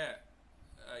 Okay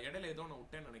இடையில ஏதோ ஒன்று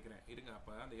விட்டேன்னு நினைக்கிறேன். இருங்க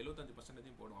அப்போ அந்த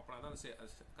 75% போடும், அப்படின்னா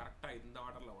தான் கரெக்டாக இந்த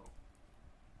ஆர்டரில் வரும்.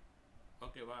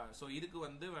 ஓகேவா? ஸோ இதுக்கு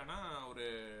வந்து வேணா ஒரு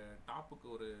டாப்புக்கு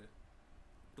ஒரு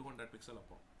 200 பிக்சல்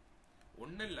வைப்போம்.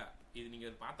 ஒன்றும் இல்லை, இது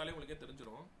நீங்கள் பார்த்தாலே உங்களுக்கே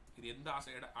தெரிஞ்சிடும் இது எந்த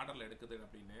ஆர்டரில் எடுக்குது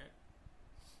அப்படின்னு.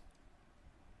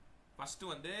 ஃபர்ஸ்ட்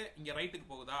வந்து இங்கே ரைட்டுக்கு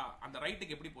போகுதா, அந்த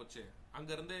ரைட்டுக்கு எப்படி போச்சு?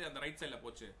 அங்கேருந்து அந்த ரைட் சைடில்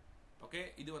போச்சு. ஓகே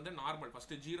இது வந்து நார்மல்.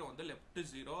 ஃபர்ஸ்ட் 0 வந்து லெஃப்ட்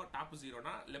 0, டாப்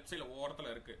 0னா லெஃப்ட் சைடில்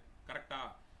ஓரத்தில் இருக்கு. கரெக்டா?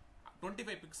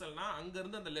 25 பிக்சல்னா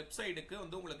அங்கேருந்து அந்த லெஃப்ட் சைடுக்கு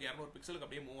வந்து உங்களுக்கு 200 பிக்சலுக்கு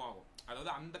அப்படியே மூவ் ஆகும். அதாவது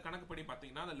அந்த கணக்குப்படி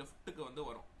பார்த்தீங்கன்னா அந்த லெஃப்ட்டுக்கு வந்து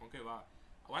வரும். ஓகேவா?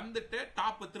 வந்துட்டு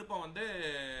டாப் திருப்ப வந்து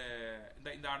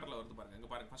இந்த ஆர்டரில் வருது பாருங்க. இங்கே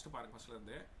பாருங்க, ஃபர்ஸ்ட் பாருங்க, ஃபர்ஸ்ட்ல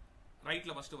இருந்து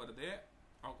ரைட்டில் ஃபர்ஸ்ட் வருது.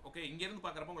 ஓகே இங்கேருந்து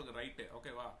பார்க்குறப்ப உங்களுக்கு ரைட்டு.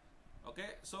 ஓகேவா? ஓகே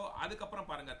ஸோ அதுக்கப்புறம்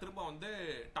பாருங்க திரும்ப வந்து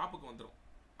டாப்புக்கு வந்துடும்.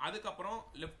 அதுக்கப்புறம்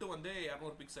லெஃப்ட் வந்து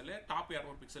 200 பிக்சல், டாப்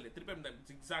 200 பிக்சல், திருப்பி இந்த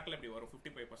எக்ஸாக்ட்ல இப்படி வரும்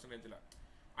 55%.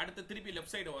 அடுத்து திருப்பி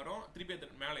லெஃப்ட் சைடு வரும், திருப்பி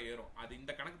அது மேலே ஏறும். அது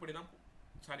இந்த கணக்குப்படி தான்,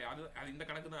 சாரி அது இந்த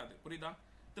கணக்கு தான். அது புரியுதா?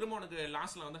 திரும்ப உனக்கு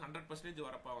லாஸ்ட்ல வந்து 100%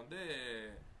 வரப்ப வந்து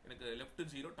எனக்கு லெஃப்ட்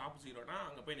 0 டாப் 0னா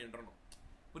அங்கே போய் நின்றணும்.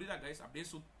 புரியுதா கைஸ்? அப்படியே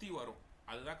சுற்றி வரும்.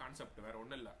 அதுதான் கான்செப்ட், வேற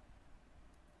ஒன்றும் இல்லை.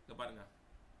 இங்கே பாருங்க,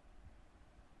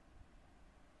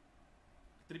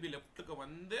 திருப்பி லெஃப்ட்டுக்கு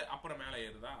வந்து அப்புறம் மேலே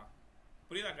ஏறுதா?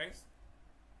 புரியுதா கைஸ்?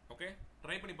 ஓகே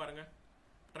ட்ரை பண்ணி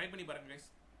பாருங்க கைஸ்.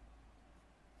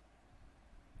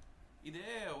 இது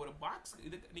ஒரு பாக்ஸ்.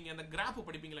 இது நீங்க அந்த கிராஃப்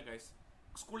படிப்பீங்களா கைஸ்?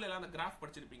 ஸ்கூல்ல எல்லாம் அந்த கிராஃப்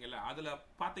படிச்சிருப்பீங்கல்ல, அதுல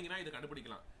பாத்தீங்கன்னா இது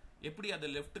கண்டுபிடிக்கலாம். எப்படி அது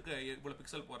லெஃப்ட்டுக்கு இவ்வளவு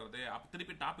பிக்சல் போடுறது, அப்ப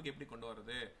திருப்பி டாப்புக்கு எப்படி கொண்டு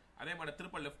வர்றது, அதே மாதிரி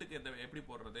திருப்ப லெஃப்ட்டுக்கு எப்படி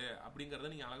போடுறது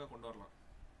அப்படிங்கறத நீங்க அழகா கொண்டு வரலாம்.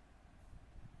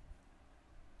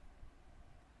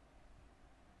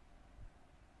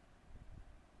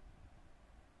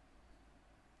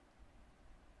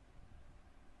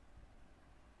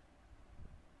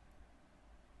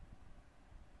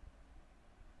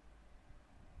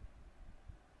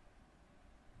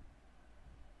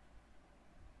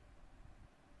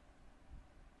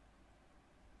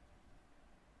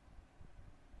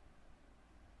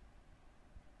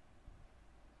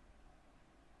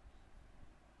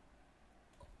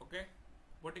 ஓகே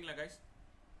போட்டிங்களா கைஸ்?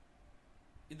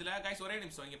 இதுல கைஸ் ஒரே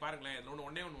நிமிஷம் இங்க பாருங்களேன். இதுல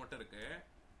ஒன்னே ஒன்று மட்டும் இருக்கு.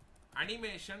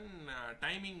 அனிமேஷன்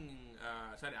டைமிங்,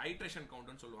 சாரி ஐட்ரேஷன்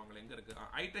கவுண்ட்னு சொல்லுவாங்களே, எங்க இருக்கு?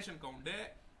 ஐட்ரேஷன் கவுண்ட்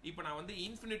இப்போ நான் வந்து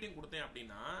இன்ஃபினிட்டியும் கொடுத்தேன்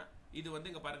அப்படின்னா இது வந்து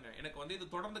இங்க பாருங்க எனக்கு வந்து இது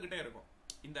தொடர்ந்துகிட்டே இருக்கும்.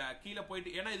 இந்த கீழே போயிட்டு,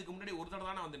 ஏன்னா இதுக்கு முன்னாடி ஒரு தடவை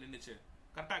தானே வந்து நின்னுச்சு.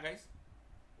 கரெக்டா கைஸ்?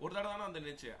 ஒரு தடவை தானே வந்து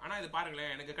நின்னுச்சு. ஆனா இது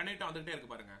பாருங்களேன் எனக்கு கனெக்ட் வந்துகிட்டே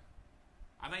இருக்கு பாருங்க.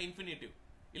 அதான் இன்ஃபினிட்டிவ்.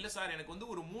 இல்ல சார் எனக்கு வந்து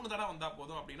ஒரு 3 தடவை வந்தா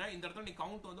போதும் அப்படின்னா இந்த இடத்துல நீ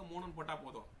கவுண்ட் வந்து 3ன்னு போட்டா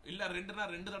போதும். இல்ல 2னா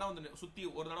 2 தடவை வந்து சுத்தி,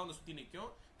 ஒரு தடவை வந்து சுத்தி நிக்கும்,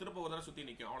 திரும்ப ஒரு தடவை சுத்தி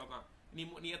நிக்கும், அவ்வளவுதான்.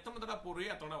 நீ எத்தனை தடவை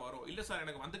போறியோ அத்தனை வரும். இல்ல சார்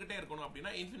எனக்கு வந்துகிட்டே இருக்கணும்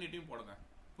அப்படின்னா இன்ஃபினிட்டியும் போடுங்க.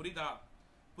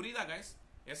 புரியுதா கைஸ்?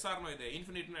 எஸ்ஆர் நோ இது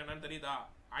இன்ஃபினிட்டின்னு என்னன்னு தெரியுதா?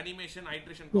 Animation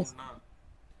iteration கவுண்ட்னா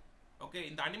okay.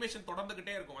 இந்த அனிமேஷன்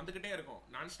தொடர்ந்துகிட்டே இருக்கும், வந்துகிட்டே இருக்கும்,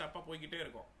 நான் ஸ்டாப்பா போய்கிட்டே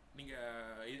இருக்கும். நீங்க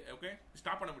ஓகே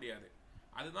ஸ்டாப் பண்ண முடியாது.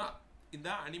 அதுதான் இந்த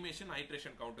அனிமேஷன்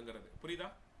ஐட்ரேஷன் கவுண்ட்ங்கிறது. புரியுதா?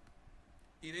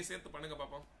 இதை சேர்த்து பண்ணுங்க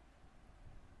பாப்போம்.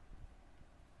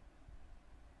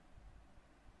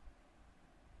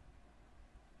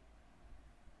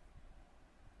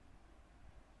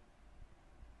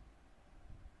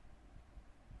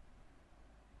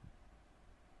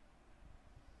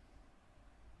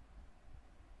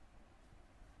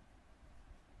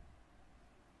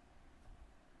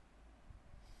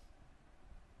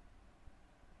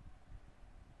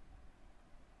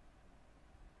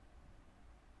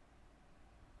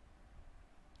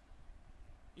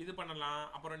 இது பண்ணலாம்.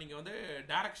 அப்புறம் நீங்க வந்து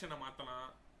டைரக்ஷனை மாத்தலாம்.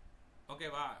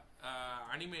 ஓகேவா?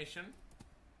 அனிமேஷன்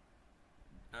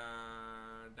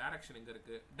டைரக்ஷன் எங்க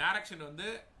இருக்கு? டைரக்ஷன் வந்து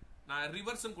நான்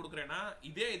ரிவர்ஸ்னு கொடுக்குறேன்னா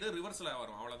இதே இது ரிவர்ஸ்ல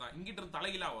வரும், அவ்வளவுதான். இங்கிட்ட இருந்து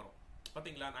தலைகீழா வரும்.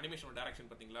 பாத்தீங்களா அனிமேஷனோட டைரக்ஷன்?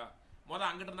 பாத்தீங்களா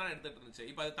அங்கிட்ட இருந்தா எடுத்துட்டு இருந்துச்சு,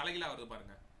 இப்போ அது தலைகீழா வருது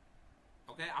பாருங்க.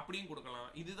 ஓகே அப்படியும் கொடுக்கலாம்.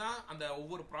 இதுதான் அந்த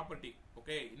ஒவ்வொரு ப்ராப்பர்ட்டி.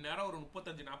 ஓகே இந்நேரம் ஒரு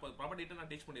 35-40 ப்ராப்பர்ட்டி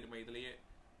நான் டீச் பண்ணிருப்பேன் இதுலயே.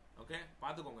 ஓகே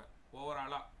பாத்துக்கோங்க.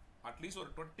 ஓவராலா அட்லீஸ்ட்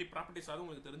ஒரு 20 ப்ராப்பர்ட்டிஸ் ஆகுது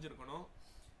உங்களுக்கு தெரிஞ்சிருக்கணும்.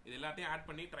 இது எல்லாத்தையும் ஆட்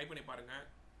பண்ணி ட்ரை பண்ணி பாருங்க.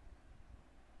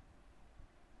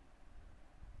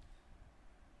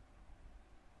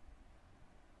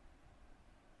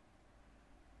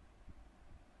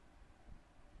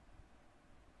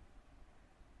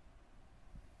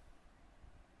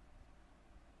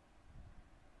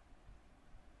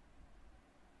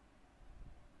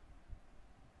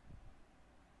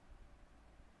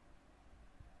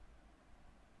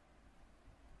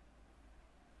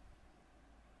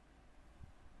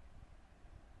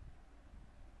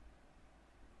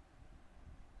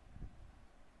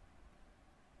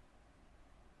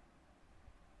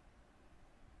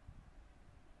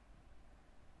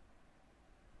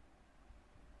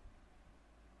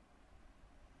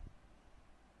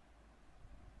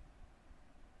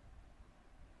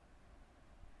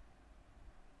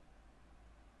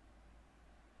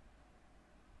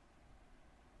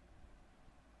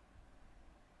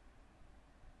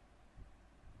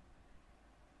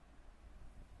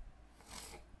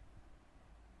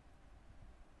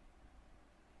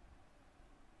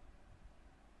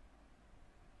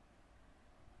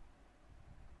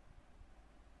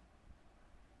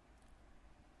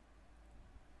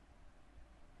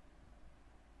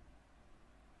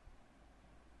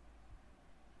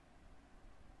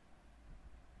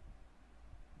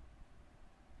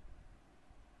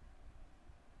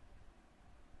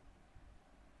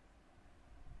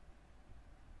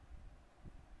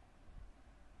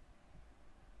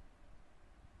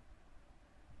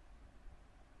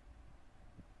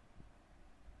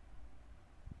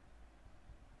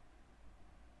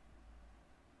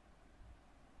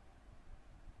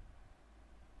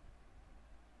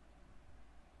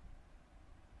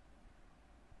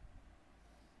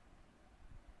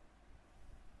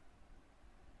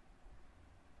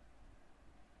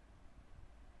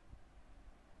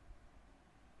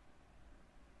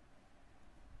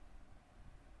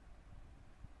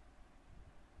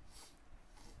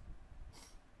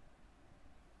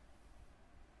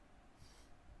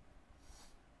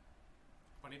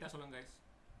 பண்ணிட்டா சொல்லுங்க guys.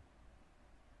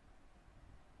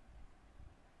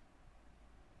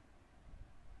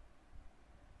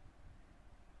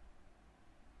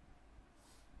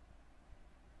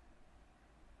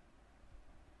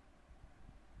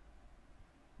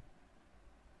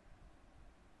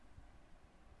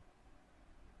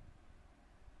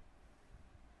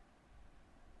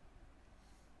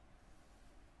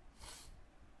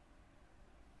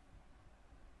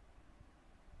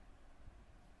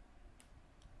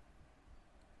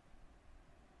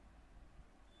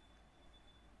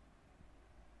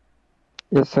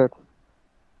 Yes, sir.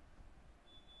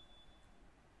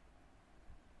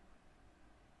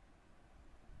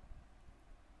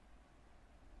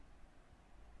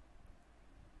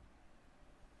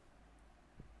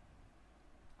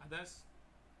 Others?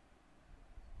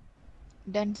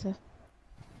 Done, sir.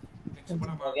 Next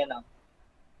போலாமா? Okay now.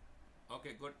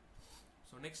 Okay, good.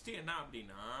 So next என்ன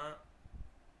அப்படின்னா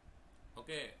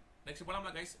ஓகே நெக்ஸ்ட்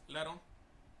போலாமா கைஸ் எல்லாரும்?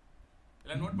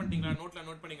 எல்லாம் நோட் பண்ணிட்டீங்களா? நோட்ல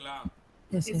நோட் பண்ணீங்களா?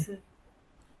 S yes sir sir.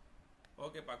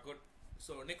 ஓகேப்பா, குட்.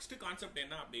 ஸோ நெக்ஸ்ட் கான்செப்ட்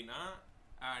என்ன அப்படின்னா,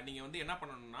 நீங்க வந்து என்ன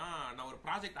பண்ணணும்னா, நான் ஒரு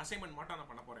ப்ராஜெக்ட் அசைன்மெண்ட் மட்டும்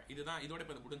நான் பண்ண போறேன். இதுதான் இதோட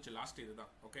இப்போ முடிஞ்சு லாஸ்ட்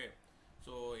இதுதான். ஓகே,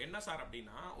 ஸோ என்ன சார்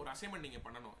அப்படின்னா, ஒரு அசைன்மெண்ட் நீங்க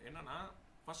பண்ணணும். என்னன்னா,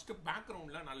 ஃபர்ஸ்ட்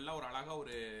பேக்ரவுண்ட்ல நல்லா ஒரு அழகா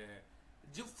ஒரு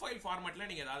ஜிப் ஃபைல் ஃபார்மேட்ல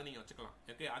நீங்க ஏதாவது நீங்க வச்சுக்கலாம்.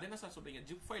 ஓகே, அது என்ன சார் சொல்றீங்க?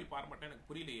 ஜிப் ஃபைல் ஃபார்மேட் எனக்கு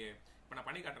புரியலையே. இப்போ நான்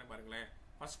பண்ணி காட்டுறேன் பாருங்களேன்.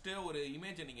 ஃபர்ஸ்ட் ஒரு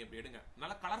இமேஜை நீங்க இப்படி எடுங்க.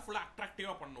 நல்லா கலர்ஃபுல்லா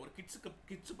அட்ராக்டிவா பண்ணணும். ஒரு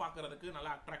கிட்ஸ் பார்க்கறதுக்கு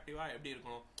நல்லா அட்ராக்டிவா எப்படி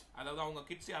இருக்கணும், அதாவது அவங்க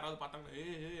கிட்ஸ் யாராவது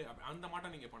பார்த்தாங்கன்னா அந்த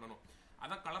மாட்டம் நீங்க பண்ணணும்.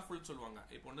 அதான் கலர்ஃபுல் சொல்லுவாங்க.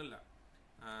 இப்போ ஒன்றும் இல்லை,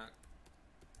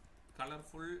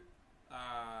 கலர்ஃபுல்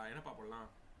என்னப்பா போடலாம்?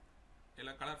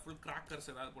 இல்லை கலர்ஃபுல்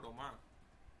கிராக்கர்ஸ் ஏதாவது போடுவோமா?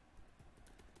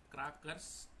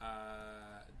 கிராக்கர்ஸ்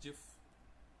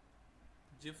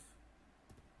ஜிஃப்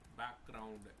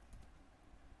பேக்ரவுண்டு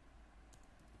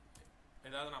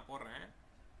ஏதாவது நான் போடுறேன்.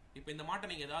 இப்போ இந்த மாட்டை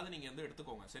நீங்கள் ஏதாவது நீங்கள் வந்து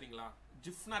எடுத்துக்கோங்க, சரிங்களா?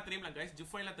 ஜிஃப்னா தெரியும்ல கைஸ்?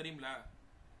 ஜிஃப் ஃபைல்லாம்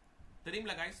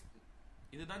தெரியும்ல கைஸ்?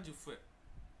 இதுதான் ஜிஃப்.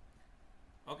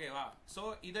 ஓகேவா? ஸோ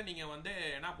இதை நீங்கள் வந்து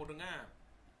என்ன போட்டுங்க,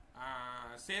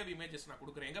 சேவ் இமேஜஸ் நான்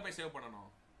கொடுக்குறேன். எங்கே போய் சேவ் பண்ணணும்?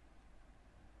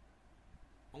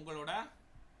 உங்களோட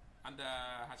அந்த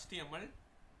HTML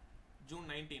June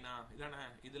 19 இதானே?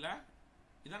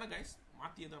 இதானே கைஸ்?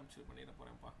 மாற்றி எதுவும் அனுப்பிச்சு பண்ணிட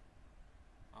போகிறேன்ப்பா.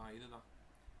 இதுதான்.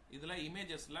 இதில்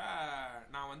இமேஜஸில்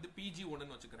நான் வந்து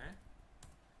PG1ன்னு வச்சுக்கிறேன்.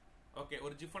 ஓகே,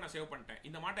 ஒரு ஜிஃபை நான் சேவ் பண்ணிட்டேன்.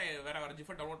 இந்த மாட்டை வேறு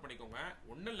ஜிஃபை டவுன்லோட் பண்ணிக்கோங்க.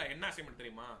 ஒன்றும் இல்லை, என்ன அசைன்மெண்ட்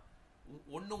தெரியுமா?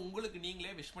 ஒன்று உங்களுக்கு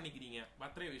நீங்களே விஷ் பண்ணிக்கிறீங்க,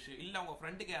 பர்த்டே விஷ். இல்லை உங்கள்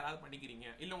ஃப்ரெண்டுக்கு யாராவது பண்ணிக்கிறீங்க,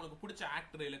 இல்லை உங்களுக்கு பிடிச்ச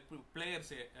ஆக்டர் இல்லை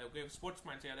பிளேயர்ஸு, ஓகே ஸ்போர்ட்ஸ்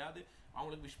மேன்ஸ் யாராவது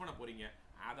அவங்களுக்கு விஷ் பண்ண போகிறீங்க.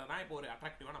 அதை தான் இப்போ ஒரு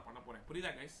அட்ராக்டிவாக நான் பண்ண போகிறேன்.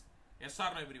 புரியுதா guys? S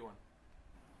R no every one?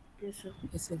 Yes sir.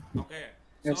 Yes sir okay,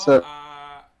 Yes, sir.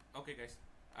 Okay guys,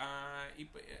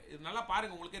 இப்போ இது நல்லா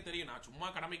பாருங்க, உங்களுக்கே தெரியும். நான் சும்மா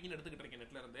கடமைக்குன்னு எடுத்துக்கிட்டு இருக்கேன்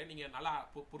நெட்ல இருந்து. நீங்க நல்லா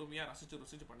பொறுமையா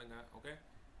ரசிச்சு பண்ணுங்க. ஓகே,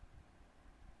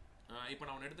 இப்போ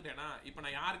நான் ஒன்று எடுத்துட்டேன்னா, இப்போ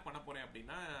நான் யாருக்கு பண்ண போறேன்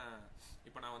அப்படின்னா,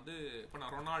 இப்போ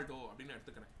நான் ரொனால்டோ அப்படின்னு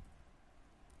எடுத்துக்கிறேன்.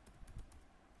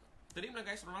 தெரியுமா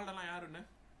கைஸ் ரொனால்டோலாம் யாருன்னு?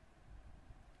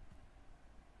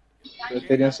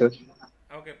 தெரியும் சார்.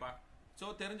 ஓகேப்பா, ஸோ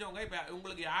தெரிஞ்சவங்க இப்போ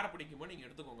உங்களுக்கு யாரை பிடிக்குமோ நீங்கள்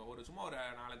எடுத்துக்கோங்க. சும்மா ஒரு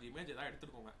 4-5 இமேஜ் ஏதாவது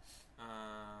எடுத்துக்கோங்க.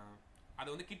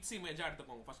 அது வந்து கிட்ஸ் இமேஜாக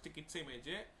எடுத்துக்கோங்க. ஃபர்ஸ்ட் கிட்ஸ் இமேஜ்,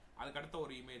 அதுக்கு அடுத்த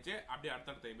ஒரு இமேஜ், அப்படியே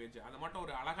அடுத்தடுத்த இமேஜ். அது மட்டும்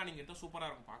ஒரு அழகாக நீங்கள் எடுத்து சூப்பராக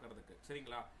இருக்கும் பார்க்கறதுக்கு,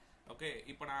 சரிங்களா? ஓகே,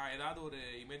 இப்போ நான் ஏதாவது ஒரு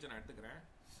இமேஜை நான் எடுத்துக்கிறேன்.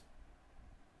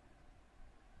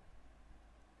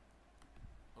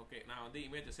 ஓகே, நான் வந்து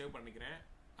இமேஜை சேவ் பண்ணிக்கிறேன்.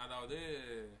 அதாவது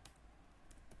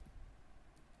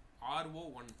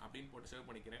RO1 அப்படின்னு போட்டு சேவ்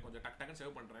பண்ணிக்கிறேன். கொஞ்சம் டக்குன்னு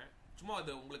சேவ் பண்ணுறேன். சும்மா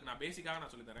அது உங்களுக்கு நான் பேசிக்காக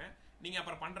நான் சொல்லித்தரேன். நீங்கள்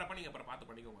அப்புறம் பண்ணுறப்ப நீங்கள் அப்புறம் பார்த்து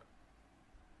பண்ணிக்கோங்க.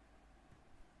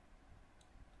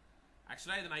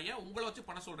 ஆக்சுவலாக இது நான் ஏன் உங்களை வச்சு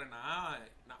பண்ண சொல்கிறேன்னா,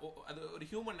 அது ஒரு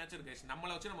ஹியூமன் நேச்சர் கைஸ்.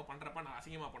 நம்மளை வச்சு நம்ம பண்ணுறப்ப நான்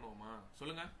அசிங்கமாக பண்ணுவோமா?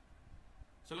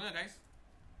 சொல்லுங்கள் கைஸ்,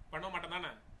 பண்ண மாட்டேன் தானே?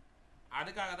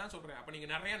 அதுக்காக தான் சொல்கிறேன். அப்போ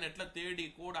நீங்கள் நிறைய நெட்டில் தேடி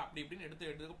கோட் அப்படி இப்படின்னு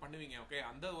எடுத்து பண்ணுவீங்க. ஓகே,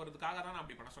 அந்த ஒரு இதுக்காக தான் நான்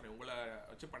அப்படி பண்ண சொல்கிறேன். உங்களை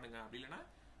வச்சு பண்ணுங்க, அப்படி இல்லைன்னா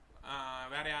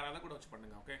வேற யாராவது கூட வச்சு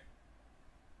பண்ணுங்க. Okay,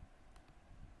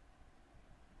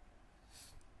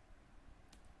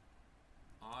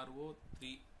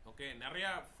 RO3. ஓகே, நிறைய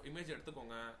இமேஜ்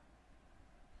எடுத்துக்கோங்க.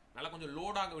 நல்லா கொஞ்சம்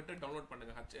லோடாக விட்டு டவுன்லோட்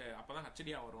பண்ணுங்க. அப்பதான்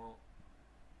HDயா வரும்.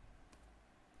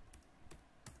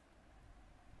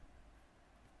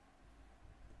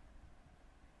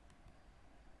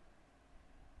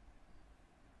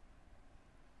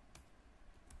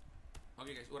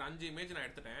 ஓகே கைஸ், ஒரு 5 இமேஜ் நான்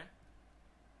எடுத்துட்டேன்.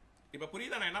 இப்போ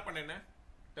புரியுதா நான் என்ன பண்ணேன்னு?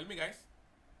 டெல் மீ கைஸ்,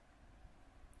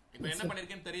 இப்போ என்ன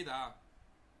பண்ணிருக்கேன்னு தெரியுதா?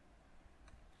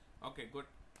 Okay,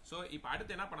 good. ஸோ இப்போ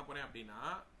அடுத்து என்ன பண்ண போறேன் அப்படின்னா,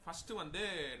 ஃபர்ஸ்ட் வந்து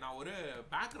நான் ஒரு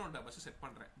பேக்ரவுண்டை பஸ் செட்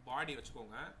பண்றேன். பாடி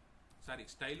வச்சுக்கோங்க, சாரி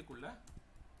ஸ்டைலுக்குள்ள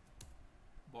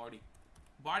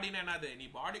பாடினா என்னது? நீ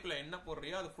பாடிக்குள்ள என்ன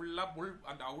போடுறியோ அது ஃபுல்லா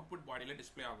அந்த அவுட்புட் பாடியில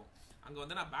டிஸ்பிளே ஆகும். அங்க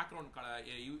வந்து நான்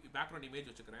பேக்ரவுண்ட்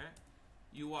இமேஜ் வச்சுக்கிறேன்.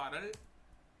 URL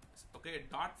ஓகே .//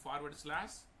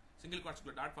 சிங்கிள்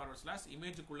குவாட்ஸ்குள்ள .//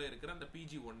 இமேஜுக்குள்ள இருக்கிற அந்த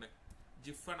PG1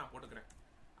 ஜிஃபை நான் போட்டுக்கிறேன்.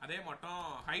 அதே மட்டும்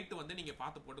ஹைட் வந்து நீங்கள்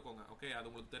பார்த்து போட்டுக்கோங்க. ஓகே, அது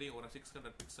உங்களுக்கு தெரியும், ஒரு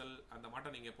 600 பிக்சல் அந்த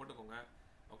மாட்டம் நீங்கள் போட்டுக்கோங்க.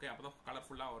 ஓகே, அப்போ தான்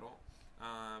கலர்ஃபுல்லாக வரும்.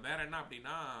 வேற என்ன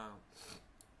அப்படின்னா,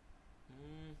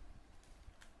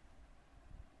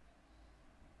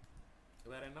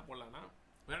 வேற என்ன போடலான்னா,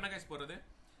 வேற என்ன கைஸ் போடுறது?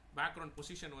 பேக்ரவுண்ட்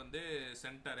பொசிஷன் வந்து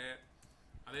சென்டரு,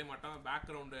 அதே மட்டும்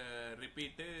பேக்ரவுண்டு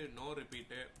ரிப்பீட்டு, நோ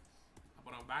ரிப்பீட்டு,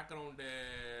 அப்புறம் பேக்ரவுண்டு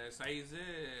சைஸு,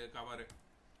 கவரு.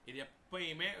 இது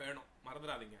எப்பயுமே வேணும்,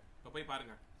 மறந்துடாதீங்க. இப்போ போய்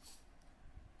பாருங்க.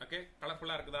 ஓகே,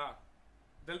 கலர்ஃபுல்லாக இருக்குதா?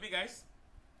 டெல் மீ கைஸ்,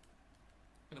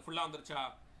 இது ஃபுல்லாக வந்துருச்சா?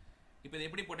 இப்போ இது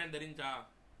எப்படி போட்டேன்னு தெரிஞ்சா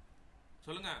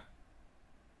சொல்லுங்க.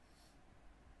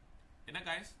 என்ன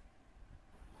guys?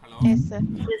 Hello, yes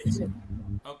sir.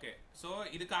 Okay. So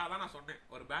இதுக்காக தான் நான் சொன்னேன்,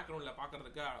 ஒரு பேக்ரவுண்டில்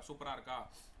பார்க்கறதுக்கு சூப்பராக இருக்கா?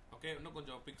 ஓகே இன்னும்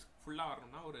கொஞ்சம் பிக்ஸ் ஃபுல்லாக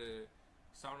வரணும்னா ஒரு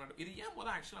 700. இது ஏன்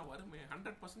போதும் ஆக்சுவலாக வருமே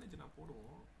 100% நான்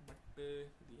போடுவோம். பட்டு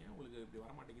இது ஏன் உங்களுக்கு இப்படி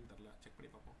வர மாட்டேங்குன்னு தெரில. செக் பண்ணி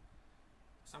பார்ப்போம்.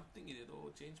 சம்திங் இது ஏதோ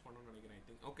சேஞ்ச் பண்ணணும்னு நினைக்கிறேன். ஐ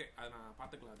திங்க் ஓகே அதை நான்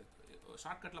பார்த்துக்கலாம். அது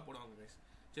ஷார்ட்கட்டில் போடுவாங்க கைஸ்.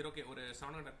 சரி ஓகே ஒரு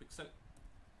 700 பிக்சல்.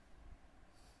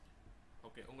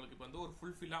 ஓகே உங்களுக்கு இப்போ வந்து ஒரு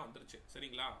ஃபுல்ஃபில்லாக வந்துருச்சு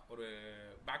சரிங்களா. ஒரு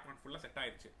பேக்ரவுண்ட் ஃபுல்லாக செட்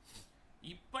ஆயிடுச்சு.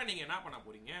 இப்போ நீங்கள் என்ன பண்ண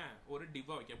போகிறீங்க, ஒரு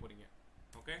டிவ்வை வைக்க போகிறீங்க.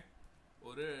 ஓகே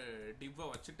ஒரு டிவ்வை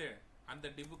வச்சுட்டு அந்த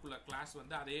டிவ்வுக்குள்ள கிளாஸ்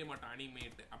வந்து அதே மட்டும்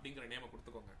அனிமேட் அப்படிங்கிற நேமை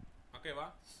கொடுத்துக்கோங்க. ஓகேவா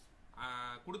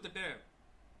கொடுத்துட்டு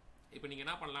இப்போ நீங்கள்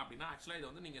என்ன பண்ணலாம் அப்படின்னா ஆக்சுவலாக இதை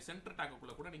வந்து நீங்கள் சென்டர்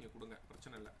டேக்குள்ளே கூட நீங்கள் கொடுங்க,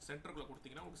 பிரச்சனை இல்லை. சென்டருக்குள்ளே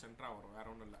கொடுத்தீங்கன்னா உங்களுக்கு சென்டராக வரும், வேற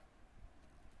ஒன்றும் இல்லை.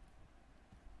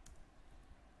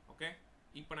 ஓகே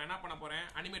இப்போ நான் என்ன பண்ண போகிறேன்,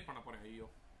 அனிமேட் பண்ண போகிறேன். ஐயோ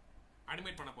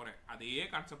அனிமேட் பண்ண போகிறேன். அதே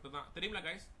கான்செப்ட் தான் தெரியுங்களா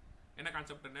கைஸ். என்ன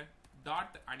கான்செப்ட்னு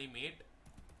டாட் அனிமேட்.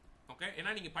 ஓகே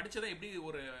ஏன்னா நீங்கள் படித்ததை எப்படி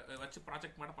ஒரு வச்சு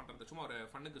ப்ராஜெக்ட் மட்டும் பண்ணுறது சும்மா ஒரு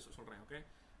ஃபன்னுக்கு சொல்கிறேன். Okay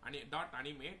dot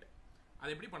animate.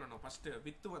 அது எப்படி பண்ணணும், ஃபஸ்ட்டு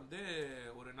வித்து வந்து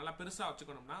ஒரு நல்லா பெருசாக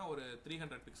வச்சுக்கணும்னா ஒரு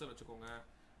 300 பிக்சல் வச்சுக்கோங்க.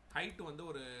 ஹைட்டு வந்து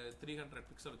ஒரு 300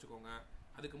 பிக்சல் வச்சுக்கோங்க.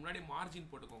 அதுக்கு முன்னாடி மார்ஜின்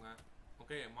போட்டுக்கோங்க.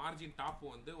 ஓகே மார்ஜின் டாப்பு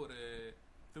வந்து ஒரு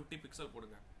 50 பிக்சல்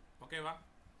போடுங்க. ஓகேவா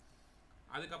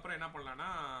அதுக்கப்புறம் என்ன பண்ணலான்னா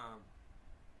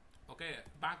ஓகே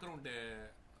பேக்ரவுண்டு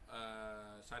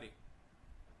சாரி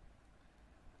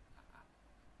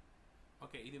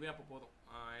ஓகே இதுவே அப்போ போதும்.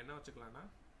 என்ன வச்சுக்கலாம்னா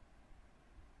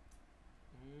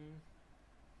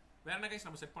வேற என்ன கைஸ்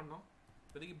நம்ம செட் பண்ணோம்.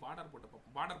 இப்போதைக்கு பார்டர் போட்டு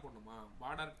பார்ப்போம். பார்டர் போடணுமா,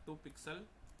 பார்டர் 2 பிக்சல்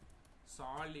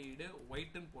சாலிடு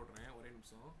ஒயிட்டுன்னு போடுறேன். ஒரே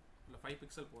நிமிஷம் இல்லை 5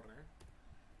 பிக்சல் போடுறேன்.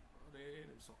 ஒரே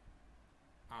நிமிஷம்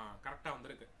கரெக்டாக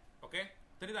வந்திருக்கு. ஓகே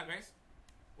தெரியுதா கைஸ்,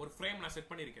 ஒரு ஃப்ரேம் நான் செட்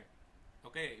பண்ணியிருக்கேன்.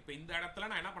 ஓகே இப்போ இந்த இடத்துல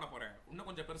நான் என்ன பண்ண போகிறேன், இன்னும்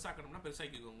கொஞ்சம் பெருசாக்கணும்னா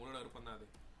பெருசாக்கிக்கோங்க, உங்களோட விருப்பம் தான் அது.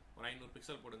 ஒரு 500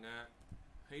 பிக்சல் போடுங்க.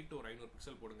 ஹைட்டு ஒரு 500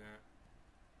 பிக்சல் போடுங்க.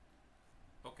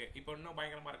 ஓகே இப்போ இன்னும்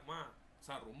பயங்கரமாக இருக்குமா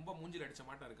சார், ரொம்ப மூஞ்சில் அடித்த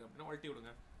மாட்டா இருக்குது அப்படின்னா வளட்டி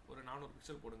விடுங்க. ஒரு 400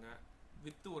 பிக்சல் போடுங்க.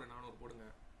 வித்து ஒரு 400 போடுங்க.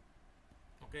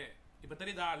 ஓகே இப்போ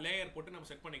தெரியுதா, லேயர் போட்டு நம்ம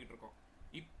செட் பண்ணிக்கிட்டு இருக்கோம்.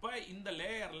 இப்போ இந்த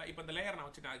லேயரில் இப்போ இந்த லேயர் நான்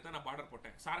வச்சுட்டேன், அதுக்கு தான் நான் பார்டர்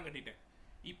போட்டேன், சாரம் கட்டிட்டேன்.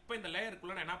 இப்போ இந்த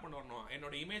லேயருக்குள்ளே நான் என்ன கொண்டு வரணும்,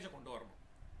 என்னோட இமேஜை கொண்டு வரணும்.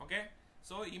 ஓகே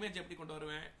ஸோ இமேஜ் எப்படி கொண்டு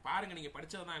வருவேன் பாருங்கள், நீங்கள்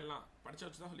படித்தது தான் எல்லாம் படித்த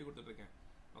வச்சு தான் சொல்லி கொடுத்துட்ருக்கேன்.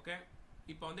 ஓகே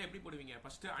இப்போ வந்து எப்படி போடுவீங்க,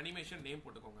 ஃபஸ்ட்டு அனிமேஷன் நேம்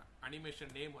போட்டுக்கோங்க.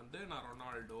 அனிமேஷன் நேம் வந்து நான்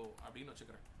ரொனால்டோ அப்படின்னு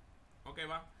வச்சுக்கிறேன்.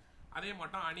 ஓகேவா அதே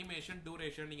மட்டும் அனிமேஷன்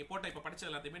டூரேஷன் நீங்கள் போட்ட இப்போ படித்த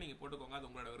எல்லாத்தையுமே நீங்கள் போட்டுக்கோங்க, அது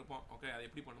உங்களோட விருப்பம். ஓகே அது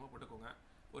எப்படி பண்ணுமோ போட்டுக்கோங்க.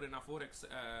 ஒரு நான்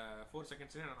 4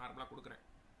 செகண்ட்ஸ்லேயே நான் நார்மலாக கொடுக்குறேன்.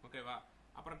 ஓகேவா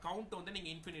அப்புறம் கவுண்ட் வந்து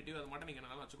நீங்கள் இன்ஃபினிட்டிவ் அது மட்டும் நீங்கள்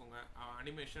நல்லா வச்சுக்கோங்க.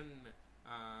 அனிமேஷன்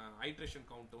ஐட்ரேஷன்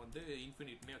கவுண்ட் வந்து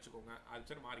இன்ஃபினிட்னே வச்சுக்கோங்க. அது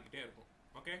சரி மாறிக்கிட்டே இருக்கும்.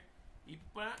 ஓகே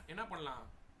இப்போ என்ன பண்ணலாம்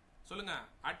சொல்லுங்கள்,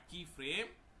 அட் கீ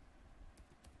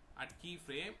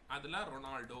ஃப்ரேம் அதில்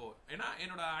ரொனால்டோ. ஏன்னா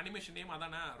என்னோட அனிமேஷன் நேம்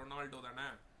அதானே ரொனால்டோ தானே.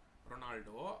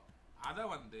 ரொனால்டோ அதை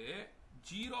வந்து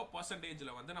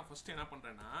 0% வந்து நான் ஃபர்ஸ்ட் என்ன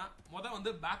பண்ணுறேன்னா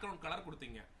வந்து பேக்ரவுண்ட் கலர்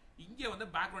கொடுத்தீங்க, இங்கே வந்து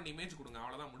பேக்ரவுண்ட் இமேஜ் கொடுங்க.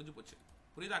 அவ்வளோதான் முடிஞ்சு போச்சு.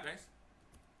 புரியுதா கைஸ்.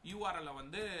 யூஆர்எல்ல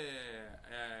வந்து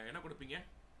என்ன கொடுப்பீங்க, ./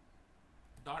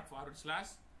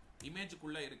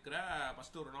 இமேஜுக்குள்ளே இருக்கிற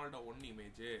ஃபஸ்ட்டு ரொனால்டோ 1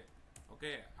 இமேஜ்.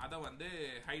 ஓகே அதை வந்து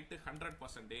ஹைட்டு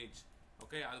 100%.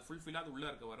 ஓகே அது ஃபுல்ஃபில்லாக அது உள்ளே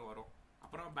இருக்க வரும்.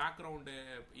 அப்புறம் பேக்ரவுண்டு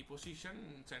பொசிஷன்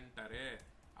சென்டரு,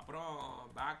 அப்புறம்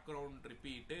பேக்ரவுண்ட்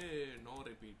ரிப்பீட்டு நோ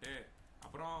ரிப்பீட்டு,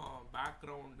 அப்புறம்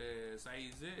பேக்ரவுண்டு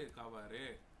சைஸு கவரு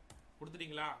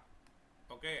கொடுத்துட்டீங்களா.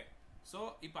 ஓகே ஸோ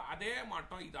இப்போ அதே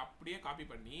மாட்டோம் இது அப்படியே காப்பி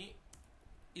பண்ணி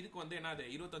இதுக்கு வந்து என்னது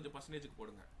 25%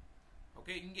 போடுங்க.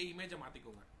 ஓகே இங்கே இமேஜை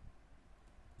மாற்றிக்கோங்க.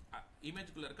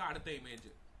 இமேஜுக்குள்ளே இருக்க அடுத்த இமேஜ்.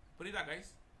 புரியுதா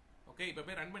கைஸ். ஓகே இப்போ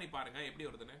போய் ரன் பண்ணி பாருங்கள் எப்படி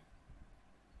வருதுன்னு.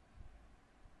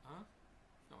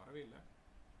 நான் வரவே இல்லை,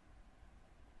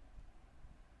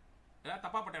 ஏதாவது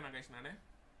தப்பா பட்டேனா கைஸ், நான்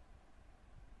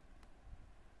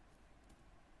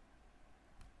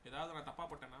ஏதாவது நான் தப்பா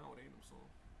பட்டேனா ஒரே நிமிஷம்.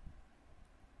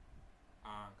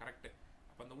 கரெக்ட்.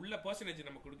 அப்போ அந்த உள்ள பர்சன்டேஜ்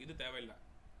நமக்கு கொடுக்க இது தேவையில்லை.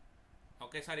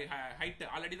 ஓகே சாரி ஹைட்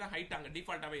ஆல்ரெடி தான் ஹைட் அங்கே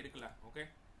டிஃபால்ட்டாகவே இருக்குல்ல. ஓகே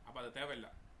அப்போ அது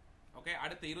தேவையில்லை. ஓகே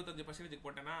அடுத்து 25%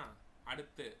 போட்டேன்னா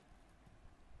அடுத்து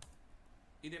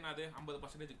இது என்னது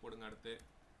 50% போடுங்க. அடுத்து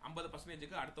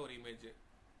 50% அடுத்த ஒரு இமேஜ்.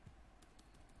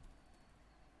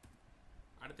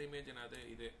 அடுத்த இமேஜ் என்னது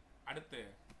இது. அடுத்து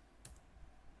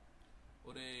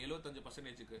ஒரு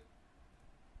 75%.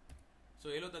 ஸோ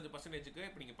 75%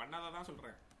 இப்போ நீங்கள் பண்ணாதான் தான்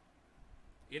சொல்கிறேன்.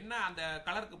 என்ன அந்த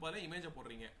கலருக்கு பதிலாக இமேஜை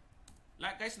போடுறீங்க. இல்லை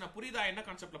கைஸ் நான் புரியுதா என்ன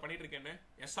கான்செப்டில் பண்ணிட்டு இருக்கேன்னு.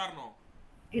 S R no.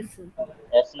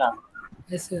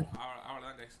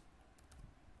 அவ்வளோதான் கைஸ்.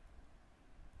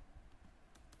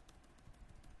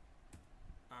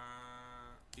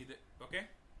 இது ஓகே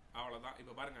அவ்வளோதான்.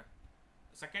 இப்போ பாருங்கள்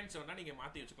செகண்ட்ஸ் வேணால் நீங்கள்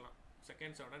மாற்றி வச்சுக்கலாம்.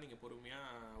 செகண்ட்ஸ் வேணால் நீங்கள்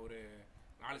பொறுமையாக ஒரு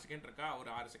 4 செகண்ட் இருக்கா ஒரு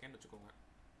 6 செகண்ட் வச்சுக்கோங்க.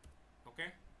 ஓகே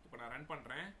இப்போ நான் ரன்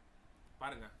பண்ணுறேன்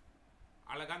பாருங்கள்.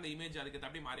 அழகா அந்த இமேஜ் அதுக்கு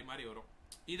தப்பி மாறி மாறி வரும்.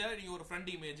 இதை நீங்க ஒரு ஃப்ரண்ட்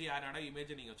இமேஜ் யாரோட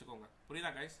இமேஜ் நீங்க வச்சுக்கோங்க.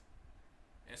 புரியுதா கைஸ்?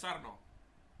 எஸ்ஆர் நோ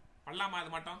பண்ணலாமா?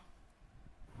 அது மட்டும்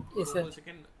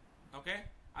செகண்ட். ஓகே,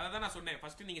 அதை தான் நான் சொன்னேன்.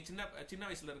 ஃபர்ஸ்ட் நீங்க சின்ன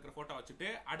வயசுல இருக்கிற போட்டோ வச்சுட்டு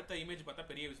அடுத்த இமேஜ் பார்த்தா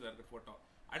பெரிய வயசுல இருக்கிற போட்டோ,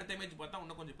 அடுத்த இமேஜ் பார்த்தா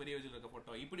இன்னும் கொஞ்சம் பெரிய வயசுல இருக்கிற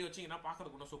போட்டோ, இப்படி வச்சீங்கன்னா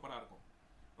பாக்குறதுக்கு இன்னும் சூப்பரா இருக்கும்.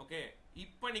 ஓகே,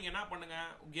 இப்போ நீங்க என்ன பண்ணுங்க,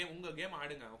 உங்க கேம்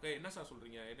ஆடுங்க. ஓகே, என்ன சார்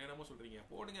சொல்றீங்க, என்னென்னமோ சொல்றீங்க,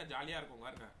 போடுங்க, ஜாலியா இருக்கும்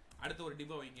பாருங்க. அடுத்து ஒரு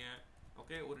டிவ்வ வைங்க.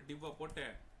 ஓகே, ஒரு டிவ்வ போட்டு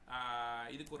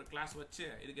இதுக்கு ஒரு கிளாஸ் வச்சு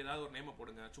இதுக்கு ஏதாவது ஒரு நேமை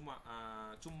போடுங்க.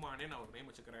 சும்மானே நான் ஒரு நேம்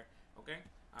வச்சுக்கிறேன். ஓகே,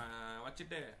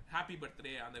 வச்சுட்டு ஹாப்பி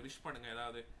பர்த்டே அந்த விஷ் பண்ணுங்க.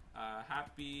 ஏதாவது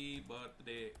happy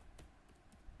birthday.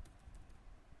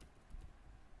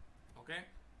 Okay,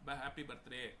 happy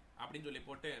birthday அப்படின்னு சொல்லி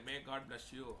போட்டு மே காட் பிளஸ்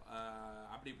யூ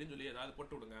அப்படி இப்படின்னு சொல்லி ஏதாவது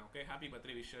போட்டு விடுங்க. ஓகே, ஹாப்பி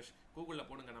பர்த்டே விஷஸ் கூகுளில்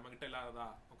போடுங்க, நம்ம கிட்ட இல்லாததா.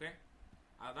 ஓகே,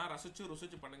 அதான்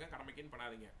ருசிச்சு பண்ணுங்க, கடமைக்குன்னு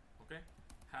பண்ணாதீங்க. ஓகே,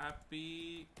 ஹாப்பி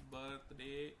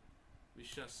பர்த்டே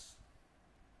விஷஸ்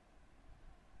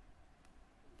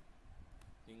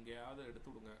எங்கேயாவது எடுத்து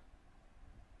விடுங்க.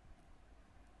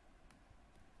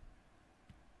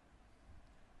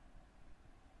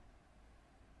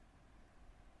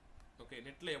 ஓகே,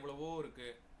 நெட்ல எவ்வளவோ இருக்கு,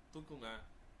 தூக்குங்க.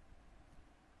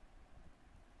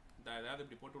 ஏதாவது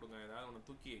இப்படி போட்டு விடுங்க, ஏதாவது ஒன்று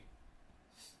தூக்கி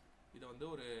இதை வந்து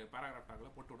ஒரு பேராகிராஃப் டாக்ல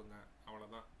போட்டு விடுங்க.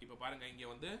 அவ்வளோதான். இப்போ பாருங்க, இங்கே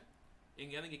வந்து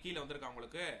எங்கேயாவது இங்கே கீழே வந்திருக்கா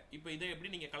உங்களுக்கு. இப்போ இதை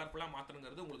எப்படி நீங்கள் கலர்ஃபுல்லாக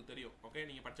மாற்றணுங்கிறது உங்களுக்கு தெரியும். ஓகே,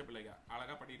 நீங்கள் பச்சை பிள்ளைங்க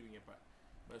அழகாக பண்ணிடுவீங்க. இப்போ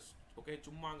பஸ் ஓகே,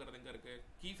 சும்மாங்கிறது எங்கே இருக்குது,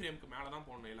 கீ ஃப்ரேமுக்கு மேலே தான்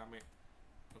போடணும் எல்லாமே.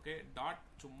 ஓகே, டாட்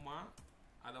சும்மா,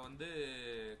 அதை வந்து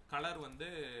கலர் வந்து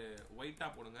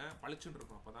ஒயிட்டாக போடுங்க, பளிச்சுன்னு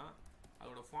இருக்கும். அப்போ தான்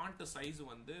அதோட ஃபாண்ட் சைஸ்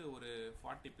வந்து ஒரு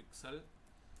 40 பிக்சல்.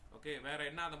 ஓகே, வேற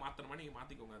என்ன அதை மாற்றணுமா நீங்கள்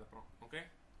மாற்றிக்கோங்க அதுக்கப்புறம். ஓகே,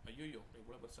 ஐயோ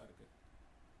இவ்வளோ பெருசாக இருக்குது.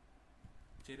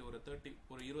 சரி,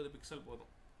 ஒரு 20 பிக்சல்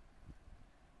போதும்.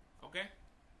 ஓகே,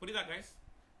 புரியுதா கைஸ்?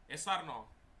 எஸ்ஆர் நோ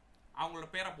அவங்களோட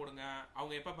பேரை போடுங்க,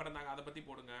 அவங்க எப்போ பிறந்தாங்க அதை பற்றி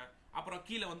போடுங்க. அப்புறம்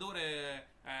கீழே வந்து ஒரு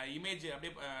இமேஜ்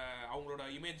அப்படியே அவங்களோட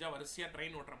இமேஜாக வரிசையாக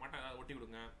ட்ரெயின் ஓட்டுற மாட்டேன் ஏதாவது ஒட்டி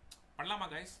விடுங்க. பண்ணலாமா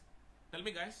கைஸ்?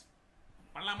 டெல்மி கைஸ்,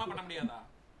 பண்ணலாமா பண்ண முடியாதா?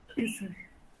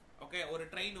 ஓகே, ஒரு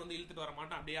ட்ரெயின் வந்து இழுத்துட்டு வர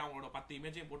மாட்டோம், அப்படியே அவங்களோட 10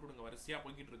 இமேஜையும் போட்டு விடுங்க, வரிசையாக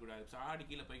போய்கிட்டு இருக்கக்கூடாது, சாடி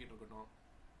கீழே போய்கிட்டு இருக்கட்டும்.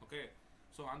 ஓகே,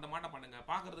 ஸோ அந்த மாட்டை பண்ணுங்க,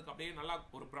 பார்க்கறதுக்கு அப்படியே நல்லா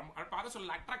ஒரு பார்க்க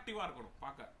சொல்ல அட்ராக்டிவாக இருக்கணும்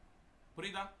பார்க்க.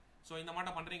 புரியுதா? ஸோ இந்த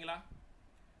மாட்டை பண்ணுறீங்களா?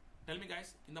 டெல்மி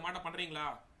கைஸ், இந்த மாட்டை பண்ணுறீங்களா?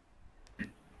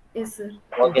 Yes sir.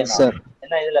 Okay sir.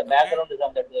 என்ன இதுல பேக்ரவுண்ட்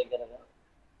சவுண்ட் எடுத்து வைக்கிறது?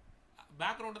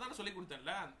 பேக்ரவுண்ட் தான் சொல்லி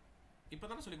கொடுத்தேன்ல, இப்போ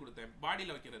தானே சொல்லி கொடுத்தேன்.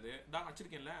 பாடியில் வைக்கிறது தான்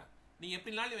வச்சிருக்கேன்ல, நீங்கள்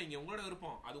எப்படினாலும் வைங்க, உங்களோட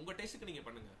விருப்பம், அது உங்கள் டேஸ்ட்டுக்கு நீங்கள்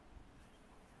பண்ணுங்க.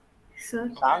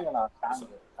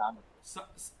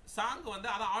 சாங் வந்து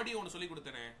அதான் ஆடியோ ஒன்று சொல்லி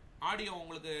கொடுத்தேனே, ஆடியோ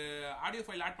உங்களுக்கு ஆடியோ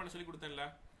ஃபைல் ஆட் பண்ண சொல்லி கொடுத்தேன்ல.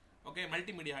 ஓகே,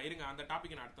 மல்டிமீடியா இருங்க, அந்த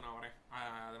டாபிக் நான் அடுத்து நான் வரேன்,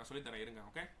 அதை நான் சொல்லித்தரேன் இருங்க.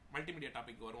 ஓகே, மல்டிமீடியா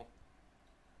டாபிக் வரும்.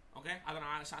 ஓகே, அதை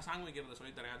நான் சாங் வைக்கிறத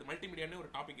சொல்லித்தரேன். அது மல்டிமீடியான்னு ஒரு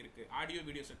டாபிக் இருக்கு, ஆடியோ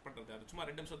வீடியோ செட் பண்ணுறது. அது சும்மா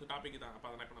 2 நிமிஷத்து டாபிக் தான். அப்போ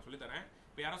அதை நான் இப்போ நான் சொல்லித்தரேன்.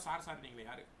 இப்போ யாரோ சார் நீங்களே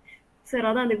யாரு சார்?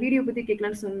 அதான் அந்த வீடியோ பற்றி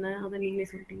கேட்கலான்னு சொன்னேன், அதை நீங்களே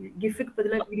சொல்லிட்டீங்க. கிஃப்ட்டுக்கு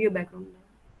பதிலாக வீடியோ பேக்ரவுண்ட்.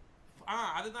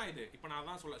 அதுதான் இது. இப்போ நான்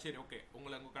தான் சொல்ல. சரி, ஓகே,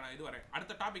 உங்களுக்கு நான் இது வரேன்.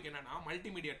 அடுத்த டாபிக் என்னன்னா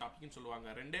மல்டிமீடியா டாபிக்னு சொல்லுவாங்க.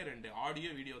 2 ஆடியோ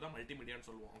வீடியோ தான் மல்டிமீடியான்னு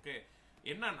சொல்லுவோம். ஓகே,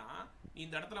 என்னன்னா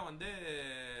இந்த இடத்துல வந்து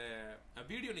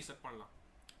வீடியோ நீ செட் பண்ணலாம்.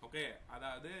 ஓகே,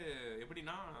 அதாவது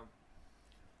எப்படின்னா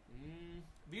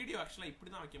வீடியோ ஆக்சுவலாக இப்படி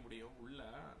தான் வைக்க முடியும் உள்ள.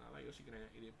 நான் தான் யோசிக்கிறேன்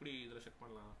இது எப்படி இதில் செட்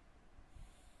பண்ணலாம்.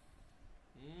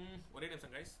 ஒரே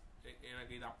நிமிஷம் கைஸ்,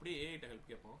 எனக்கு இது அப்படியே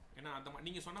ஹெல்ப் கேட்போம். ஏன்னா அந்த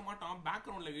நீங்கள் சொன்ன மாட்டோம்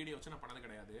பேக்ரவுண்டில் வீடியோ வச்சு நான் பண்ணது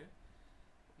கிடையாது.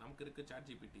 நமக்கு இருக்கு சாட்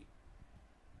ஜிபிடி.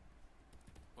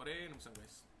 ஒரே நிமிஷம்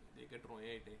கைஸ், இதே கேட்டுருவோம்.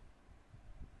 ஏஐட்டே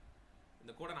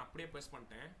இந்த கோடை நான் அப்படியே பேஸ்ட்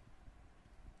பண்ணிட்டேன்.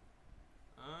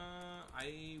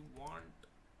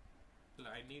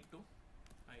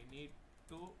 I need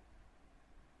to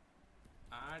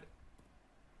add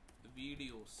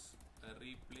videos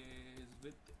replace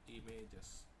with images.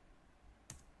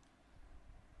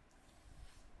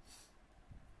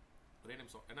 ஒரே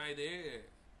நிமிஷம், ஏன்னா இது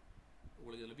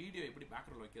உங்களுக்கு இதில் வீடியோ எப்படி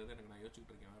பேக்ரவுண்ட் வைக்கிறது எனக்கு நான்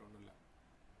யோசிச்சுட்டு இருக்கேன், வேறு ஒன்றும் இல்லை.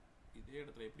 இதே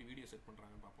இடத்துல எப்படி வீடியோ செட்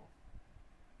பண்ணுறாங்கன்னு பார்ப்போம்.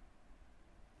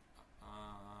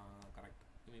 கரெக்ட்,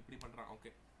 இவன் இப்படி பண்ணுறான்.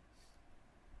 ஓகே,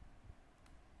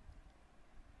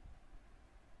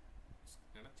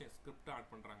 நினச்சேன் ஸ்கிரிப்ட்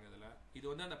ஆட் பண்ணுறாங்க இதில். இது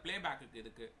வந்து அந்த ப்ளே பேக்குக்கு,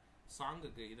 இதுக்கு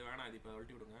சாங்குக்கு இது வேணாம், இது இப்போ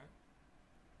ஒட்டி விடுங்க.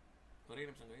 ஒரே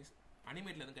நிமிஷம் கைஸ்,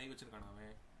 அனிமேட்டில் எதுவும் கை வச்சிருக்கானா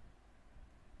அவன்?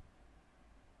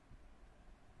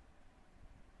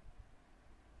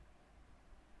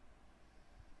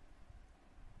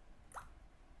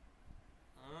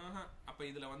 அப்போ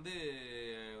இதில் வந்து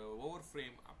ஓவர்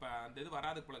ஃப்ரேம் அப்போ அந்த இது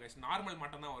வராது போல கைஸ், நார்மல்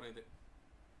மட்டும் தான் வரும் இது.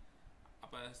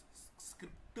 அப்போ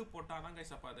ஸ்கிரிப்ட் போட்டால் தான்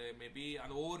கைஸ், அப்போ அது மேபி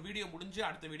அந்த ஒவ்வொரு வீடியோ முடிஞ்சு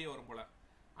அடுத்த வீடியோ வரும் போல்,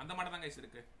 அந்த மாதிரி தான் கைஸ்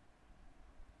இருக்குது.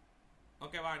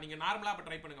 ஓகேவா? நீங்கள் நார்மலாக அப்போ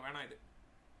ட்ரை பண்ணுங்கள், வேணாம் இது.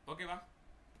 ஓகேவா?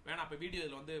 வேணா அப்போ வீடியோ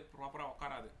இதில் வந்து ப்ராப்பராக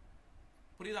உட்காராது.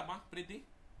 புரியுதாம்மா பிரீத்தி?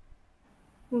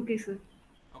 Okay sir.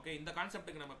 ஓகே, இந்த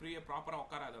கான்செப்ட்டுக்கு நம்ம ப்ராப்பராக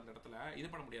உட்காராது அந்த இடத்துல. இது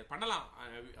பண்ண முடியாது. பண்ணலாம்,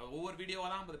 ஒவ்வொரு வீடியோவாக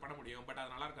தான் இது பண்ண முடியும். பட்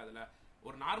அது நல்லா இருக்காதுல்ல.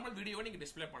 ஒரு நார்மல் வீடியோவை நீங்கள்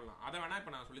டிஸ்பிளே பண்ணலாம். அதை வேணா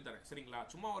இப்போ நான் சொல்லித்தரேன் சரிங்களா?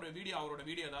 சும்மா ஒரு வீடியோ, அவரோட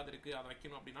வீடியோ ஏதாவது இருக்குது அதை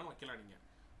வைக்கணும் அப்படின்னாலும் வைக்கலாம் நீங்கள்.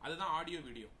 அதுதான் ஆடியோ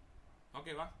வீடியோ.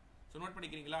 ஓகேவா? ஸோ நோட்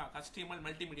பண்ணிக்கிறீங்களா? HTML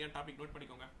மல்டிமீடியா டாபிக் நோட்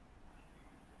பண்ணிக்கோங்க.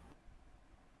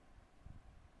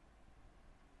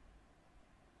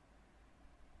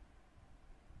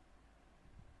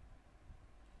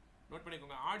 நோட்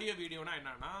பண்ணிக்கோங்க. ஆடியோ வீடியோனா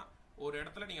என்னன்னா, ஒரு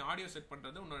இடத்துல நீங்கள் ஆடியோ செட்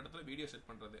பண்ணுறது, இன்னொரு இடத்துல வீடியோ செட்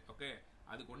பண்ணுறது. ஓகே,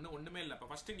 அதுக்கு ஒன்றுமே இல்லை. இப்போ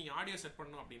ஃபஸ்ட்டு நீங்கள் ஆடியோ செட்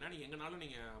பண்ணணும் அப்படின்னா நீங்கள் எங்கேனாலும்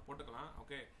நீங்கள் போட்டுக்கலாம்.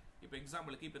 ஓகே, இப்போ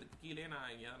எக்ஸாம்பிளுக்கு இப்போ இதுக்கு கீழே நான்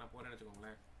எங்கேயாவது நான் போகிறேன்னு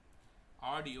வச்சுக்கோங்களேன்.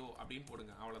 ஆடியோ அப்படின்னு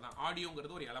போடுங்க. அவ்வளோதான்.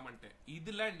 ஆடியோங்கிறது ஒரு எலமெண்ட்டு.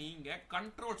 இதில் நீங்கள்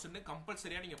கண்ட்ரோல்ஸ்ன்னு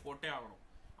கம்பல்சரியாக நீங்கள் போட்டே ஆகணும்.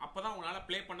 அப்போ தான் உங்களால்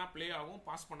ப்ளே பண்ணால் ப்ளே ஆகும்,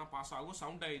 பாஸ் பண்ணால் பாஸ் ஆகும்,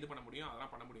 சவுண்டை இது பண்ண முடியும்,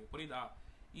 அதெல்லாம் பண்ண முடியும். புரியுதா?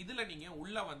 இதில் நீங்கள்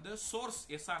உள்ளே வந்து சோர்ஸ்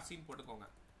SRCன்னு போட்டுக்கோங்க.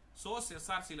 சோர்ஸ்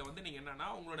SRCயில் வந்து நீங்கள் என்னன்னா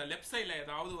உங்களோட லெஃப்ட் சைடில்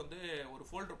ஏதாவது வந்து ஒரு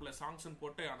ஃபோல்டருக்குள்ள சாங்ஸ்ன்னு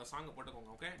போட்டு அந்த சாங்கை போட்டுக்கோங்க.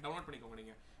 ஓகே, டவுன்லோட் பண்ணிக்கோங்க.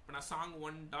 நீங்கள் இப்போ நான்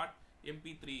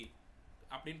song1.mp3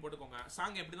 அப்படின்னு போட்டுக்கோங்க.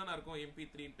 சாங் எப்படி தானே இருக்கும்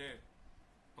MP3ன்ட்டு.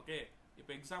 ஓகே,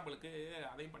 இப்போ எக்ஸாம்பிளுக்கு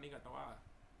அதையும் பண்ணி காட்டவா?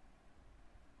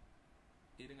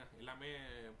 இருங்க, எல்லாமே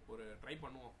ஒரு ட்ரை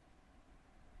பண்ணுவோம்.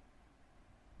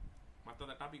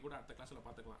 மற்ற டாபிக் கூட அடுத்த கிளாஸில்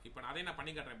பார்த்துக்கலாம். இப்போ நான் அதையும் நான்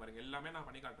பண்ணி காட்டுறேன் பாருங்க. எல்லாமே நான்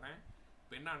பண்ணி காட்டுறேன்.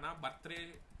 இப்போ என்னன்னா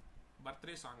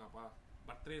பர்த்டே சாங்காப்பா,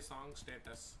 பர்த்டே சாங்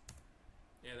ஸ்டேட்டஸ்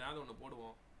ஏதாவது ஒன்று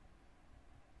போடுவோம்.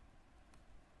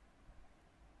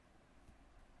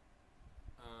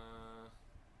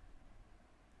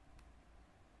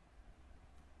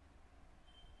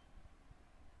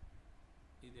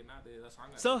 இது என்ன? அது ஏதாவது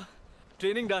song. Sir,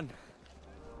 training ton.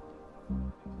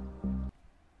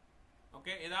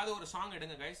 Okay, ஏதாவது ஒரு சாங்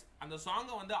எடுங்க கைஸ். அந்த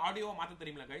சாங்கை வந்து ஆடியோவை மாற்ற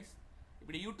தெரியுமில்ல கைஸ்?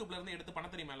 இப்படி யூடியூப்ல இருந்து எடுத்து பண்ண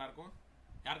தெரியுமா எல்லாருக்கும்?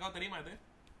 யாருக்காவது தெரியுமா இது?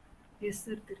 எஸ்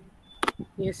சார், தெரியும்.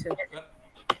 Yes sir.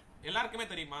 எல்லாருக்குமே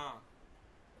தெரியுமா?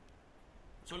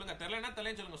 சொல்லுங்க. தெரியலன்னா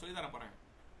தெரியலன்னு சொல்லுங்க, சொல்லி தர போறேன்.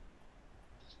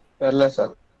 தெரியல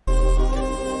சார்.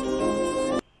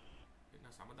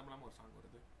 என்ன சம்மந்தம் இல்லாம ஒரு சாங்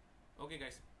வருது. ஓகே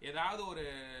கைஸ், ஏதாவது ஒரு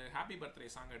ஹாப்பி பர்த்டே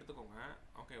சாங் எடுத்துக்கோங்க.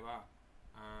 ஓகேவா?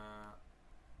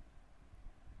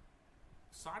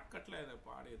 ஷார்ட்கட்ல இதை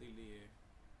பாடு எது இல்லையே.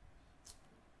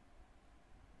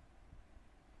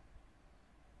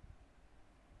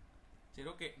 சரி,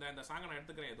 ஓகே, இந்த சாங்கை நான்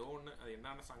எடுத்துக்கிறேன். ஏதோ ஒன்று, அது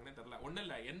என்னென்ன சாங்னே தெரியல. ஒன்றும்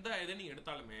இல்லை, எந்த இதை நீங்கள்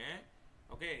எடுத்தாலுமே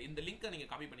ஓகே, இந்த லிங்கை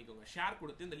நீங்கள் காப்பி பண்ணிக்கோங்க. ஷேர்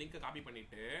கொடுத்து இந்த லிங்கை காப்பி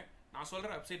பண்ணிவிட்டு நான் சொல்கிற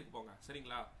வெப்சைட்டுக்கு போங்க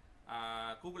சரிங்களா?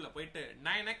 கூகுளில் போயிட்டு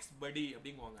 9x buddy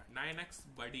அப்படிங்குவாங்க. 9x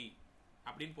buddy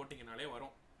அப்படின்னு போட்டிங்கனாலே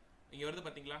வரும். இங்கே வருது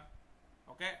பார்த்தீங்களா?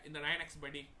 ஓகே, இந்த 9x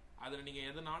buddy அதில் நீங்கள்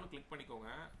எதுனாலும் கிளிக் பண்ணிக்கோங்க.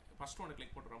 ஃபர்ஸ்ட் ஒன்று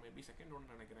கிளிக் பண்ணுறோம், மேபி செகண்ட்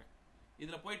ஒன்று நினைக்கிறேன்.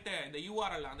 இதில் போயிட்டு இந்த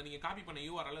URL, அந்த நீங்கள் காப்பி பண்ண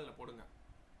URL இதில் போடுங்க.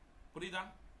 புரியுதா?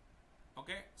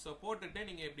 ஓகே, ஸோ போட்டுட்டு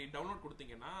நீங்கள் இப்படி டவுன்லோட்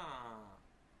கொடுத்தீங்கன்னா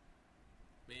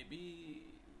மேபி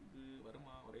இது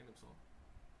வருமா? ஒரே நிமிஷம்.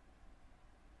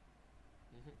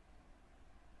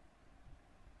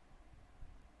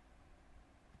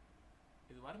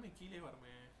 இது வருமே, கீழே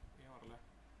வருமே, ஏன் வரல?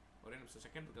 ஒரே நிமிஷம்,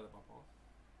 செகண்ட் இருக்கு, அதை பார்ப்போம்.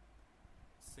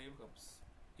 சேவ் ஹப்ஸ்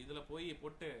இதில் போய்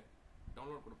போட்டு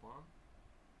டவுன்லோட் கொடுப்போம்.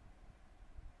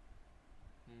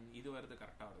 இது வருது,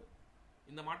 கரெக்டாக வருது.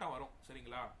 இந்த மாட்டம் வரும்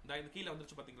சரிங்களா? இந்த கீழே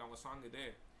வந்துருச்சு பார்த்தீங்களா உங்கள் சாங்?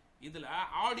 இதில்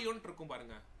ஆடியோன்னு இருக்கும்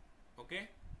பாருங்க. ஓகே,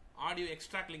 ஆடியோ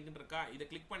எக்ஸ்ட்ராக்ட் லிங்க்னு இருக்கா? இதை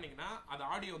கிளிக் பண்ணிங்கன்னா அது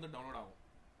ஆடியோ வந்து டவுன்லோட் ஆகும்.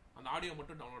 அந்த ஆடியோ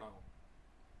மட்டும் டவுன்லோட் ஆகும்.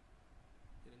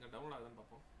 இதுங்க டவுன்லோட் ஆகுதுன்னு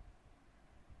பார்ப்போம்.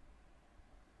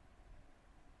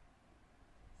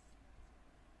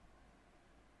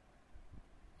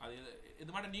 அது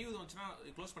இது மாதிரி நியூ வந்துச்சுன்னா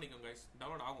க்ளோஸ் பண்ணிக்கோங்க கைஸ்.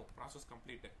 டவுன்லோட் ஆகும். Process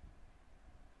completed.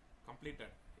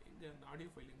 இங்கே அந்த ஆடியோ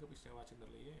ஃபைல் எங்கே போய் சேவ் ஆச்சுன்னு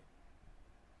தெரியலையே.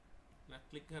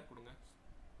 கிளிக் ஹேர் கொடுங்க.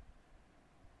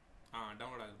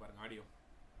 டவுன்லோட் ஆகுது பாருங்க ஆடியோ.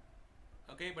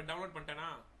 ஓகே, இப்போ டவுன்லோட் பண்ணிட்டேன்னா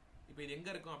இப்போ இது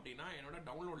எங்கே இருக்கும் அப்படின்னா என்னோட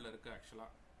டவுன்லோடில் இருக்குது.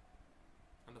 ஆக்சுவலாக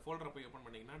அந்த ஃபோல்டரை போய் ஓப்பன்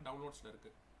பண்ணிங்கன்னா டவுன்லோட்ஸில்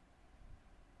இருக்குது.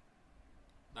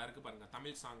 இதாக இருக்குது பாருங்கள்,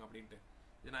 தமிழ் சாங் அப்படின்ட்டு.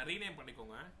 இது நான் ரீநேம்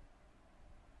பண்ணிக்கோங்க.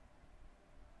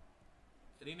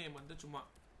 ரீநேம் வந்து சும்மா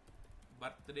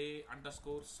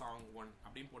birthday_song1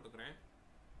 அப்படின்னு போட்டுக்கிறேன்.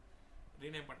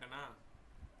 ரீநேம் பண்ணிட்டேன்னா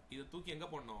இதை தூக்கி எங்கே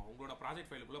போடணும்? உங்களோட ப்ராஜெக்ட்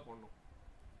ஃபைலுக்குள்ளே போடணும்.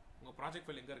 உங்கள் ப்ராஜெக்ட்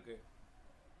ஃபைல் எங்கே இருக்குது?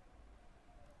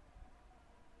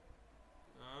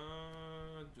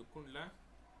 ஜுக்குன்ல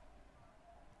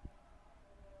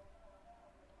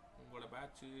உங்களோட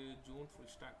பேட்ச் ஜூன்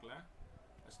ஃபுல் ஸ்டாக்ல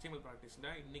HTML ப்ராக்டிஸில்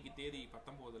இன்னைக்கு தேதி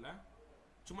 19ல்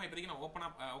சும்மா இப்போதைக்கு நான்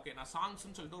ஓப்பனாக ஓகே, நான்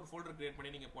சாங்ஸ்ன்னு சொல்லிட்டு ஒரு ஃபோல்டர் கிரியேட்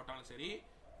பண்ணி நீங்கள் போட்டாலும் சரி,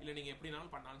 இல்லை நீங்கள்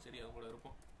எப்படினாலும் பண்ணாலும் சரி, அது கூட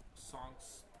இருக்கும். சாங்ஸ்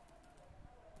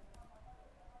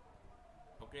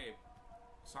ஓகே,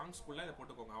 சாங்ஸ்குள்ளே இதை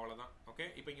போட்டுக்கோங்க. அவ்வளோதான். ஓகே,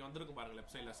 இப்போ இங்கே வந்திருக்கும் பாருங்கள்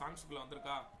லெஃப்ட் சைடில் சாங்ஸ்குள்ளே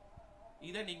வந்திருக்கா?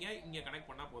 இதை நீங்கள் இங்கே கனெக்ட்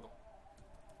பண்ணால் போதும்.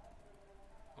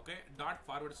 ஓகே ./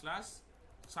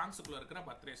 சாங்ஸுக்குள்ள இருக்கிற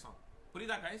பர்த்டே சாங்.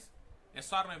 புரியுதா guys?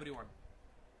 S R no everyone?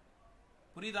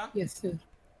 புரியுதா? Yes sir.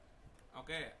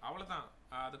 ஓகே அவ்வளோதான்.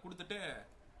 அதை கொடுத்துட்டு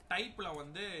டைப்பில்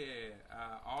வந்து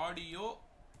ஆடியோ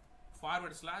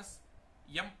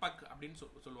 / எம்பக் அப்படின்னு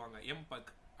சொல்லுவாங்க.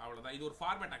 எம்பக் அவ்வளோதான். இது ஒரு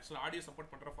ஃபார்மேட், ஆக்சுவலாக ஆடியோ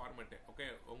சப்போர்ட் பண்ணுற ஃபார்மேட்டு. ஓகே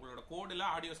உங்களோட கோடில்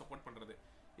ஆடியோ சப்போர்ட் பண்ணுறது.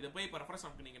 இதை போய் இப்போ ரெஃபரன்ஸ்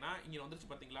அனுப்புனீங்கன்னா இங்கே வந்துருச்சு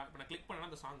பார்த்தீங்களா? இப்போ நான் கிளிக் பண்ணேன்னா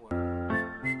அந்த சாங் வரும்.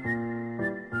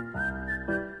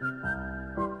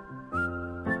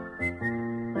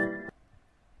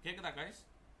 கேக்குதா கைஸ்?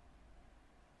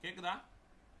 கேக்குதா?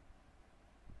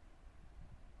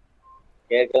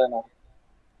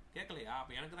 கேட்கலையா?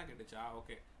 அப்போ எனக்கு தான் கேட்டுச்சா?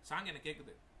 ஓகே சாங் எனக்கு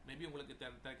கேட்குது. மேபி உங்களுக்கு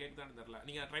கேட்குதான்னு தெரியல.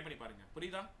 நீங்கள் ட்ரை பண்ணி பாருங்க.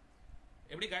 புரியுதா?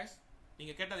 எப்படி கைஸ்?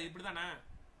 நீங்கள் கேட்டது இப்படி தானே?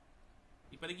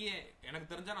 இப்போதைக்கு எனக்கு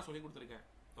தெரிஞ்சா நான் சொல்லி கொடுத்துருக்கேன்.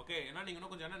 ஓகே ஏன்னா நீங்கள்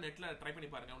இன்னும் கொஞ்சம் நெட்டில் ட்ரை பண்ணி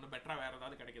பாருங்க. இன்னும் பெட்டராக வேறு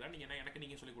ஏதாவது கிடைக்குதா நீங்கள் எனக்கு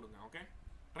நீங்கள் சொல்லி கொடுங்க. ஓகே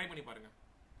ட்ரை பண்ணி பாருங்க.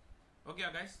 Okay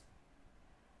guys?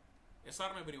 S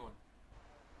R no everyone?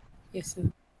 Yes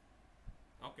sir.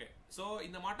 Okay so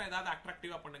இந்த மாட்டம் ஏதாவது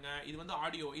அட்ராக்டிவாக பண்ணுங்க. இது வந்து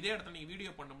ஆடியோ. இதே இடத்துல நீங்கள்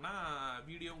வீடியோ பண்ணோம்னா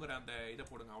வீடியோங்கிற அந்த இதை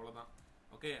போடுங்க, அவ்வளோதான்.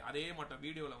 ஓகே அதே மாட்டம்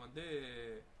வீடியோவில் வந்து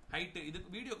ஹைட்டு, இதுக்கு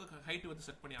வீடியோக்கு ஹைட்டு வந்து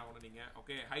செட் பண்ணி ஆகணும் நீங்கள்.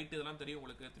 ஓகே ஹைட்டு இதெல்லாம் தெரியும்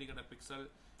உங்களுக்கு. 300 பிக்சல்,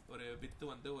 ஒரு வித்து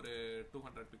வந்து ஒரு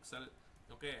 200 பிக்சல்.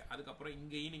 ஓகே அதுக்கப்புறம்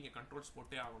இங்கேயும் நீங்கள் கண்ட்ரோல்ஸ்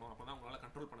போட்டே ஆகணும். அப்போ தான் உங்களால்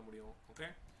கண்ட்ரோல் பண்ண முடியும். ஓகே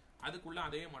அதுக்குள்ளே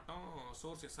அதே மாட்டம்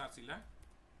சோர்ஸ் எஸ்ஆர்சியில்.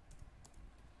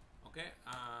 ஓகே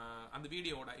அந்த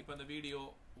வீடியோவோட இப்போ அந்த வீடியோ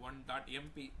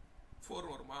 1.mp4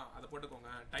 வருமா, அதை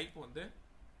போட்டுக்கோங்க. டைப் வந்து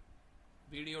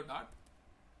வீடியோ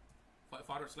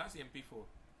 ./mp4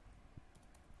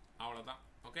 அவ்வளோதான்.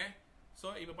 ஓகே ஸோ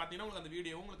இப்போ பார்த்தீங்கன்னா உங்களுக்கு அந்த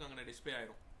வீடியோ உங்களுக்கு அங்கே டிஸ்பிளே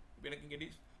ஆயிரும். இப்போ எனக்கு இங்கே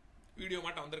வீடியோ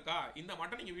மாட்டம் வந்திருக்கா, இந்த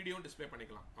மாட்டம் நீங்கள் வீடியோவும் டிஸ்பிளே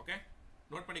பண்ணிக்கலாம். ஓகே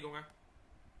நோட் பண்ணிக்கோங்க.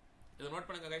 இதை நோட்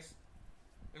பண்ணுங்க கைஸ்.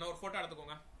 என்ன ஒரு ஃபோட்டோ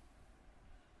எடுத்துக்கோங்க.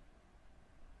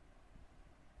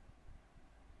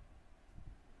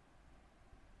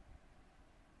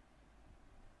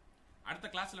 அடுத்த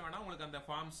கிளாஸ்ல வேணா உங்களுக்கு அந்த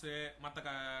ஃபார்ம்ஸ் மற்ற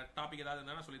டாபிக் ஏதாவது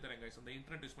இருந்தால் சொல்லித்தரேன் கைஸ். இந்த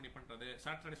இன்டர்நெட் யூஸ் பண்ணி பண்ணுறது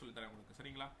சாட்டர்டே சொல்லித்தரேன் உங்களுக்கு.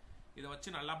 சரிங்களா? இதை வச்சு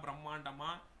நல்லா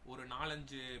பிரம்மாண்டமாக ஒரு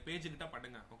 4-5 பேஜ் கிட்ட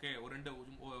பண்ணுங்க. ஓகே ஒரு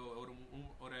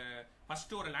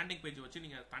ஃபர்ஸ்ட் ஒரு லேண்டிங் பேஜ் வச்சு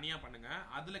நீங்கள் தனியாக பண்ணுங்க.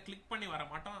 அதில் கிளிக் பண்ணி வர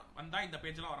மாட்டோம், வந்தால் இந்த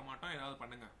பேஜ்லாம் வர மாட்டோம், ஏதாவது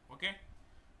பண்ணுங்க. ஓகே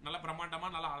நல்லா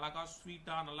பிரம்மாண்டமாக நல்லா அழகா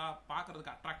ஸ்வீட்டாக நல்லா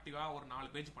பார்க்கறதுக்கு அட்ராக்டிவாக ஒரு 4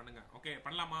 பேஜ் பண்ணுங்க. ஓகே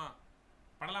பண்ணலாமா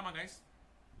கைஸ்?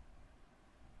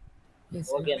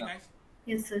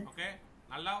 ஓகே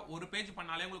நல்லா ஒரு பேஜ்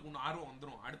பண்ணாலே உங்களுக்கு ஒன்று ஆர்வம்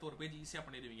வந்துடும். அடுத்த ஒரு பேஜ் ஈஸியாக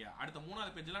பண்ணிடுவீங்க. அடுத்த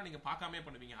 3வது பேஜ்லாம் நீங்கள் பார்க்காமே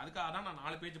பண்ணுவீங்க. அதுக்காக தான் நான்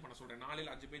 4 பேஜ் பண்ண சொல்கிறேன்.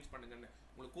 4-5 பேஜ் பண்ணுங்கன்னு.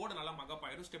 உங்களுக்கு கோடு நல்லா மகப்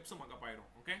ஆயிரும், ஸ்டெப்ஸும் மகப் ஆயிரும்.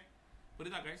 ஓகே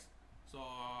புரியுதா கைஸ்? ஸோ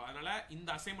அதனால இந்த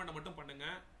அசைன்மெண்ட்டை மட்டும் பண்ணுங்க.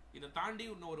 இதை தாண்டி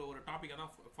இன்னும் ஒரு டாப்பிக்காக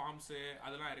தான் ஃபார்ம்ஸு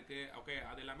அதெல்லாம் இருக்குது. ஓகே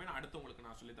அது எல்லாமே நான் அடுத்து உங்களுக்கு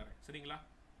நான் சொல்லித்தரேன். சரிங்களா?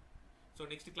 ஸோ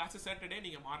நெக்ஸ்ட் கிளாஸ் சாட்டர்டே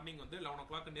நீங்கள் மார்னிங் வந்து 11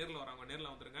 o'clock நேரில் வரவங்க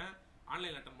நேரில் வந்துருங்க.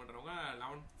 ஆன்லைன் அட்டன் பண்ணுறவங்க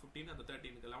 11:15 அந்த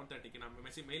 13க்கு 11:30க்கு நான்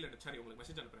மெயில் அனுப்பிச்சாரி உங்களுக்கு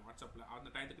மெசேஜ் அனுப்புறேன் வாட்ஸ்அப்பில். அந்த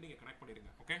டயத்துக்கு நீங்கள் கனெக்ட்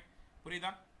பண்ணிடுங்க. ஓகே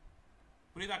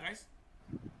புரியுதா கைஸ்?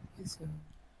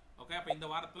 ஓகே அப்போ இந்த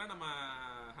வாரத்தில் நம்ம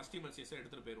HTML CSS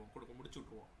எடுத்துகிட்டு போயிடுவோம், முடிச்சு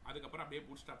விட்ருவோம். அதுக்கப்புறம் அப்படியே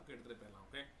பூட் ஸ்டாப்புக்கு எடுத்துகிட்டு போயிடலாம்.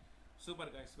 Okay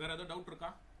super guys. வேறு எதுவும் டவுட்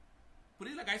இருக்கா?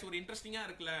 புரியல கைஸ்? ஒரு இன்ட்ரெஸ்டிங்காக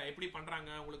இருக்குல்ல எப்படி பண்ணுறாங்க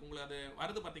உங்களுக்கு அது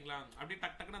வருது பார்த்தீங்களா? அப்படியே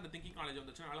டக்குன்னு அந்த திங்கிங் நாலேஜ்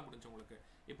வந்துச்சுன்னா வேலை முடிஞ்சு உங்களுக்கு.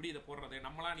 எப்படி இதை போடுறது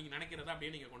நம்மளாம் நீங்கள் நினைக்கிறத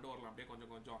அப்படியே நீங்கள் கொண்டு வரலாம். அப்படியே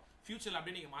கொஞ்சம் ஃபியூச்சரில்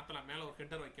அப்படியே நீங்கள் மாற்றலாம். மேலே ஒரு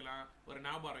ஹெட்டர் வைக்கலாம், ஒரு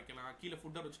nav bar வைக்கலாம், கீழே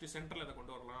ஃபுட்டர் வச்சுட்டு சென்டரில் இதை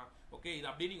கொண்டு வரலாம். ஓகே இது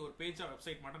அப்படியே நீங்கள் ஒரு பேஜாக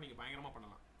வெப்சைட் மட்டும் நீங்கள் பயங்கரமாக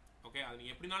பண்ணலாம். ஓகே அது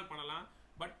நீங்கள் எப்படினாலும் பண்ணலாம்.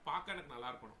 பட் பார்க்க எனக்கு நல்லா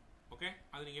இருக்கணும். ஓகே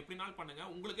அது நீங்கள் எப்படினாலும் பண்ணுங்க.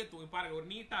 உங்களுக்கே பாருங்க ஒரு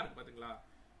நீட்டாக இருக்குது பார்த்தீங்களா?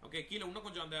 ஓகே கீழே இன்னும்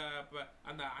கொஞ்சம்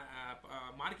அந்த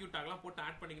மார்க்யூட் டாக்லாம் போட்டு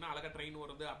ஆட் பண்ணிங்கன்னா அழகாக ட்ரெயின்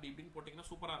வருது அப்படி இப்படின்னு போட்டிங்கன்னா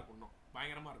சூப்பராக இருக்கும், இன்னும்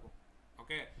பயங்கரமாக இருக்கும்.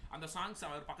 ஓகே அந்த சாங்ஸ்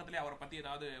அவர் பக்கத்துலேயே அவரை பற்றி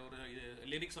ஏதாவது ஒரு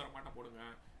லிரிக்ஸ் வர மாட்டேன் போடுங்க.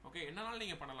 ஓகே என்னன்னாலும்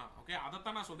நீங்கள் பண்ணலாம். ஓகே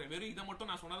அதைத்தான் நான் சொல்கிறேன். வெறும் இதை மட்டும்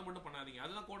நான் சொன்னது மட்டும் பண்ணாதீங்க.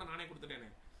 அதுதான் கூட நானே கொடுத்துட்டேனே.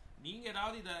 நீங்கள்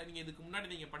ஏதாவது நீங்கள் இதுக்கு முன்னாடி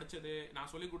நீங்கள் படித்தது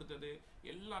நான் சொல்லிக் கொடுத்தது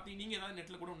எல்லாத்தையும் நீங்கள் ஏதாவது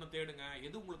நெட்டில் கூட இன்னும் தேடுங்க.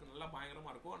 எது உங்களுக்கு நல்லா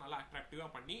பயங்கரமாக இருக்கோ நல்லா அட்ராக்டிவாக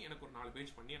பண்ணி எனக்கு ஒரு 4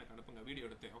 பேஜ் பண்ணி எனக்கு அனுப்புங்க வீடியோ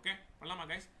எடுத்து. ஓகே பண்ணலாமா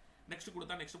கைஸ்? நெக்ஸ்ட்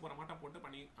கொடுத்தா நெக்ஸ்ட் போற மாட்டா போட்டு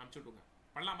பண்ணி அனுப்பிச்சு விடுங்க.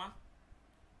 பண்ணலாமா?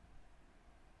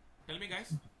 Tell me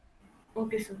guys.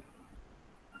 Okay sir.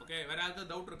 Okay வேற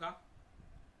யாராவது டவுட் இருக்கா?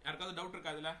 யாருக்காவது டவுட்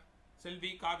இருக்கா? இதுல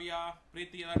செல்வி, காவியா,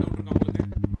 பிரீத்தி ஏதாவது டவுட் இருக்கா உங்களுக்கு?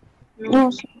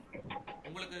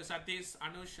 உங்களுக்கு சதீஷ்,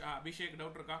 அனுஷ், அபிஷேக்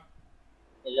டவுட் இருக்கா?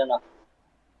 இல்லண்ணா.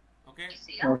 Okay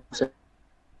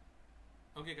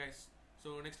okay guys. So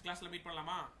next கிளாஸ்ல மீட்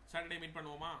பண்ணலாமா? சாட்டர்டே மீட்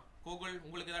பண்ணுவோமா? கோகுல்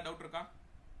உங்களுக்கு ஏதாவது டவுட் இருக்கா?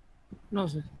 No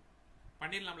sir.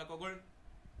 பண்ணிடலாம்ல Gokul?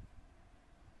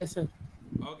 Yes sir.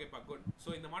 ஓகேப்பா குட். ஸோ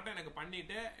இந்த மாட்டம் எனக்கு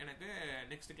பண்ணிட்டு எனக்கு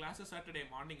நெக்ஸ்ட் கிளாஸ் சாட்டர்டே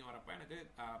மார்னிங் வரப்போ எனக்கு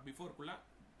பிஃபோர்க்குள்ள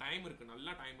டைம் இருக்குது,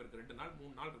 நல்லா டைம் இருக்குது. 2 நாள்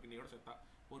 3 நாள் இருக்குது நீயோட சேர்த்தா.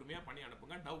 பொறுமையாக பண்ணி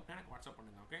அனுப்புங்க. டவுட்னா எனக்கு வாட்ஸ்அப்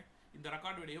பண்ணுங்க. ஓகே இந்த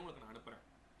ரெக்கார்ட் வீடியோ உங்களுக்கு நான் அனுப்புகிறேன்.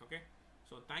 Okay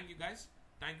so thank you guys.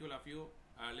 Thank you love you.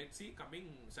 let's see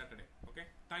coming Saturday. Okay,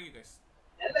 thank you guys.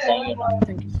 Thank you.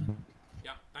 Thank you, sir.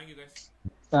 Yeah, thank you guys.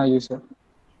 Thank you, sir.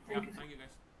 Yeah, thank you.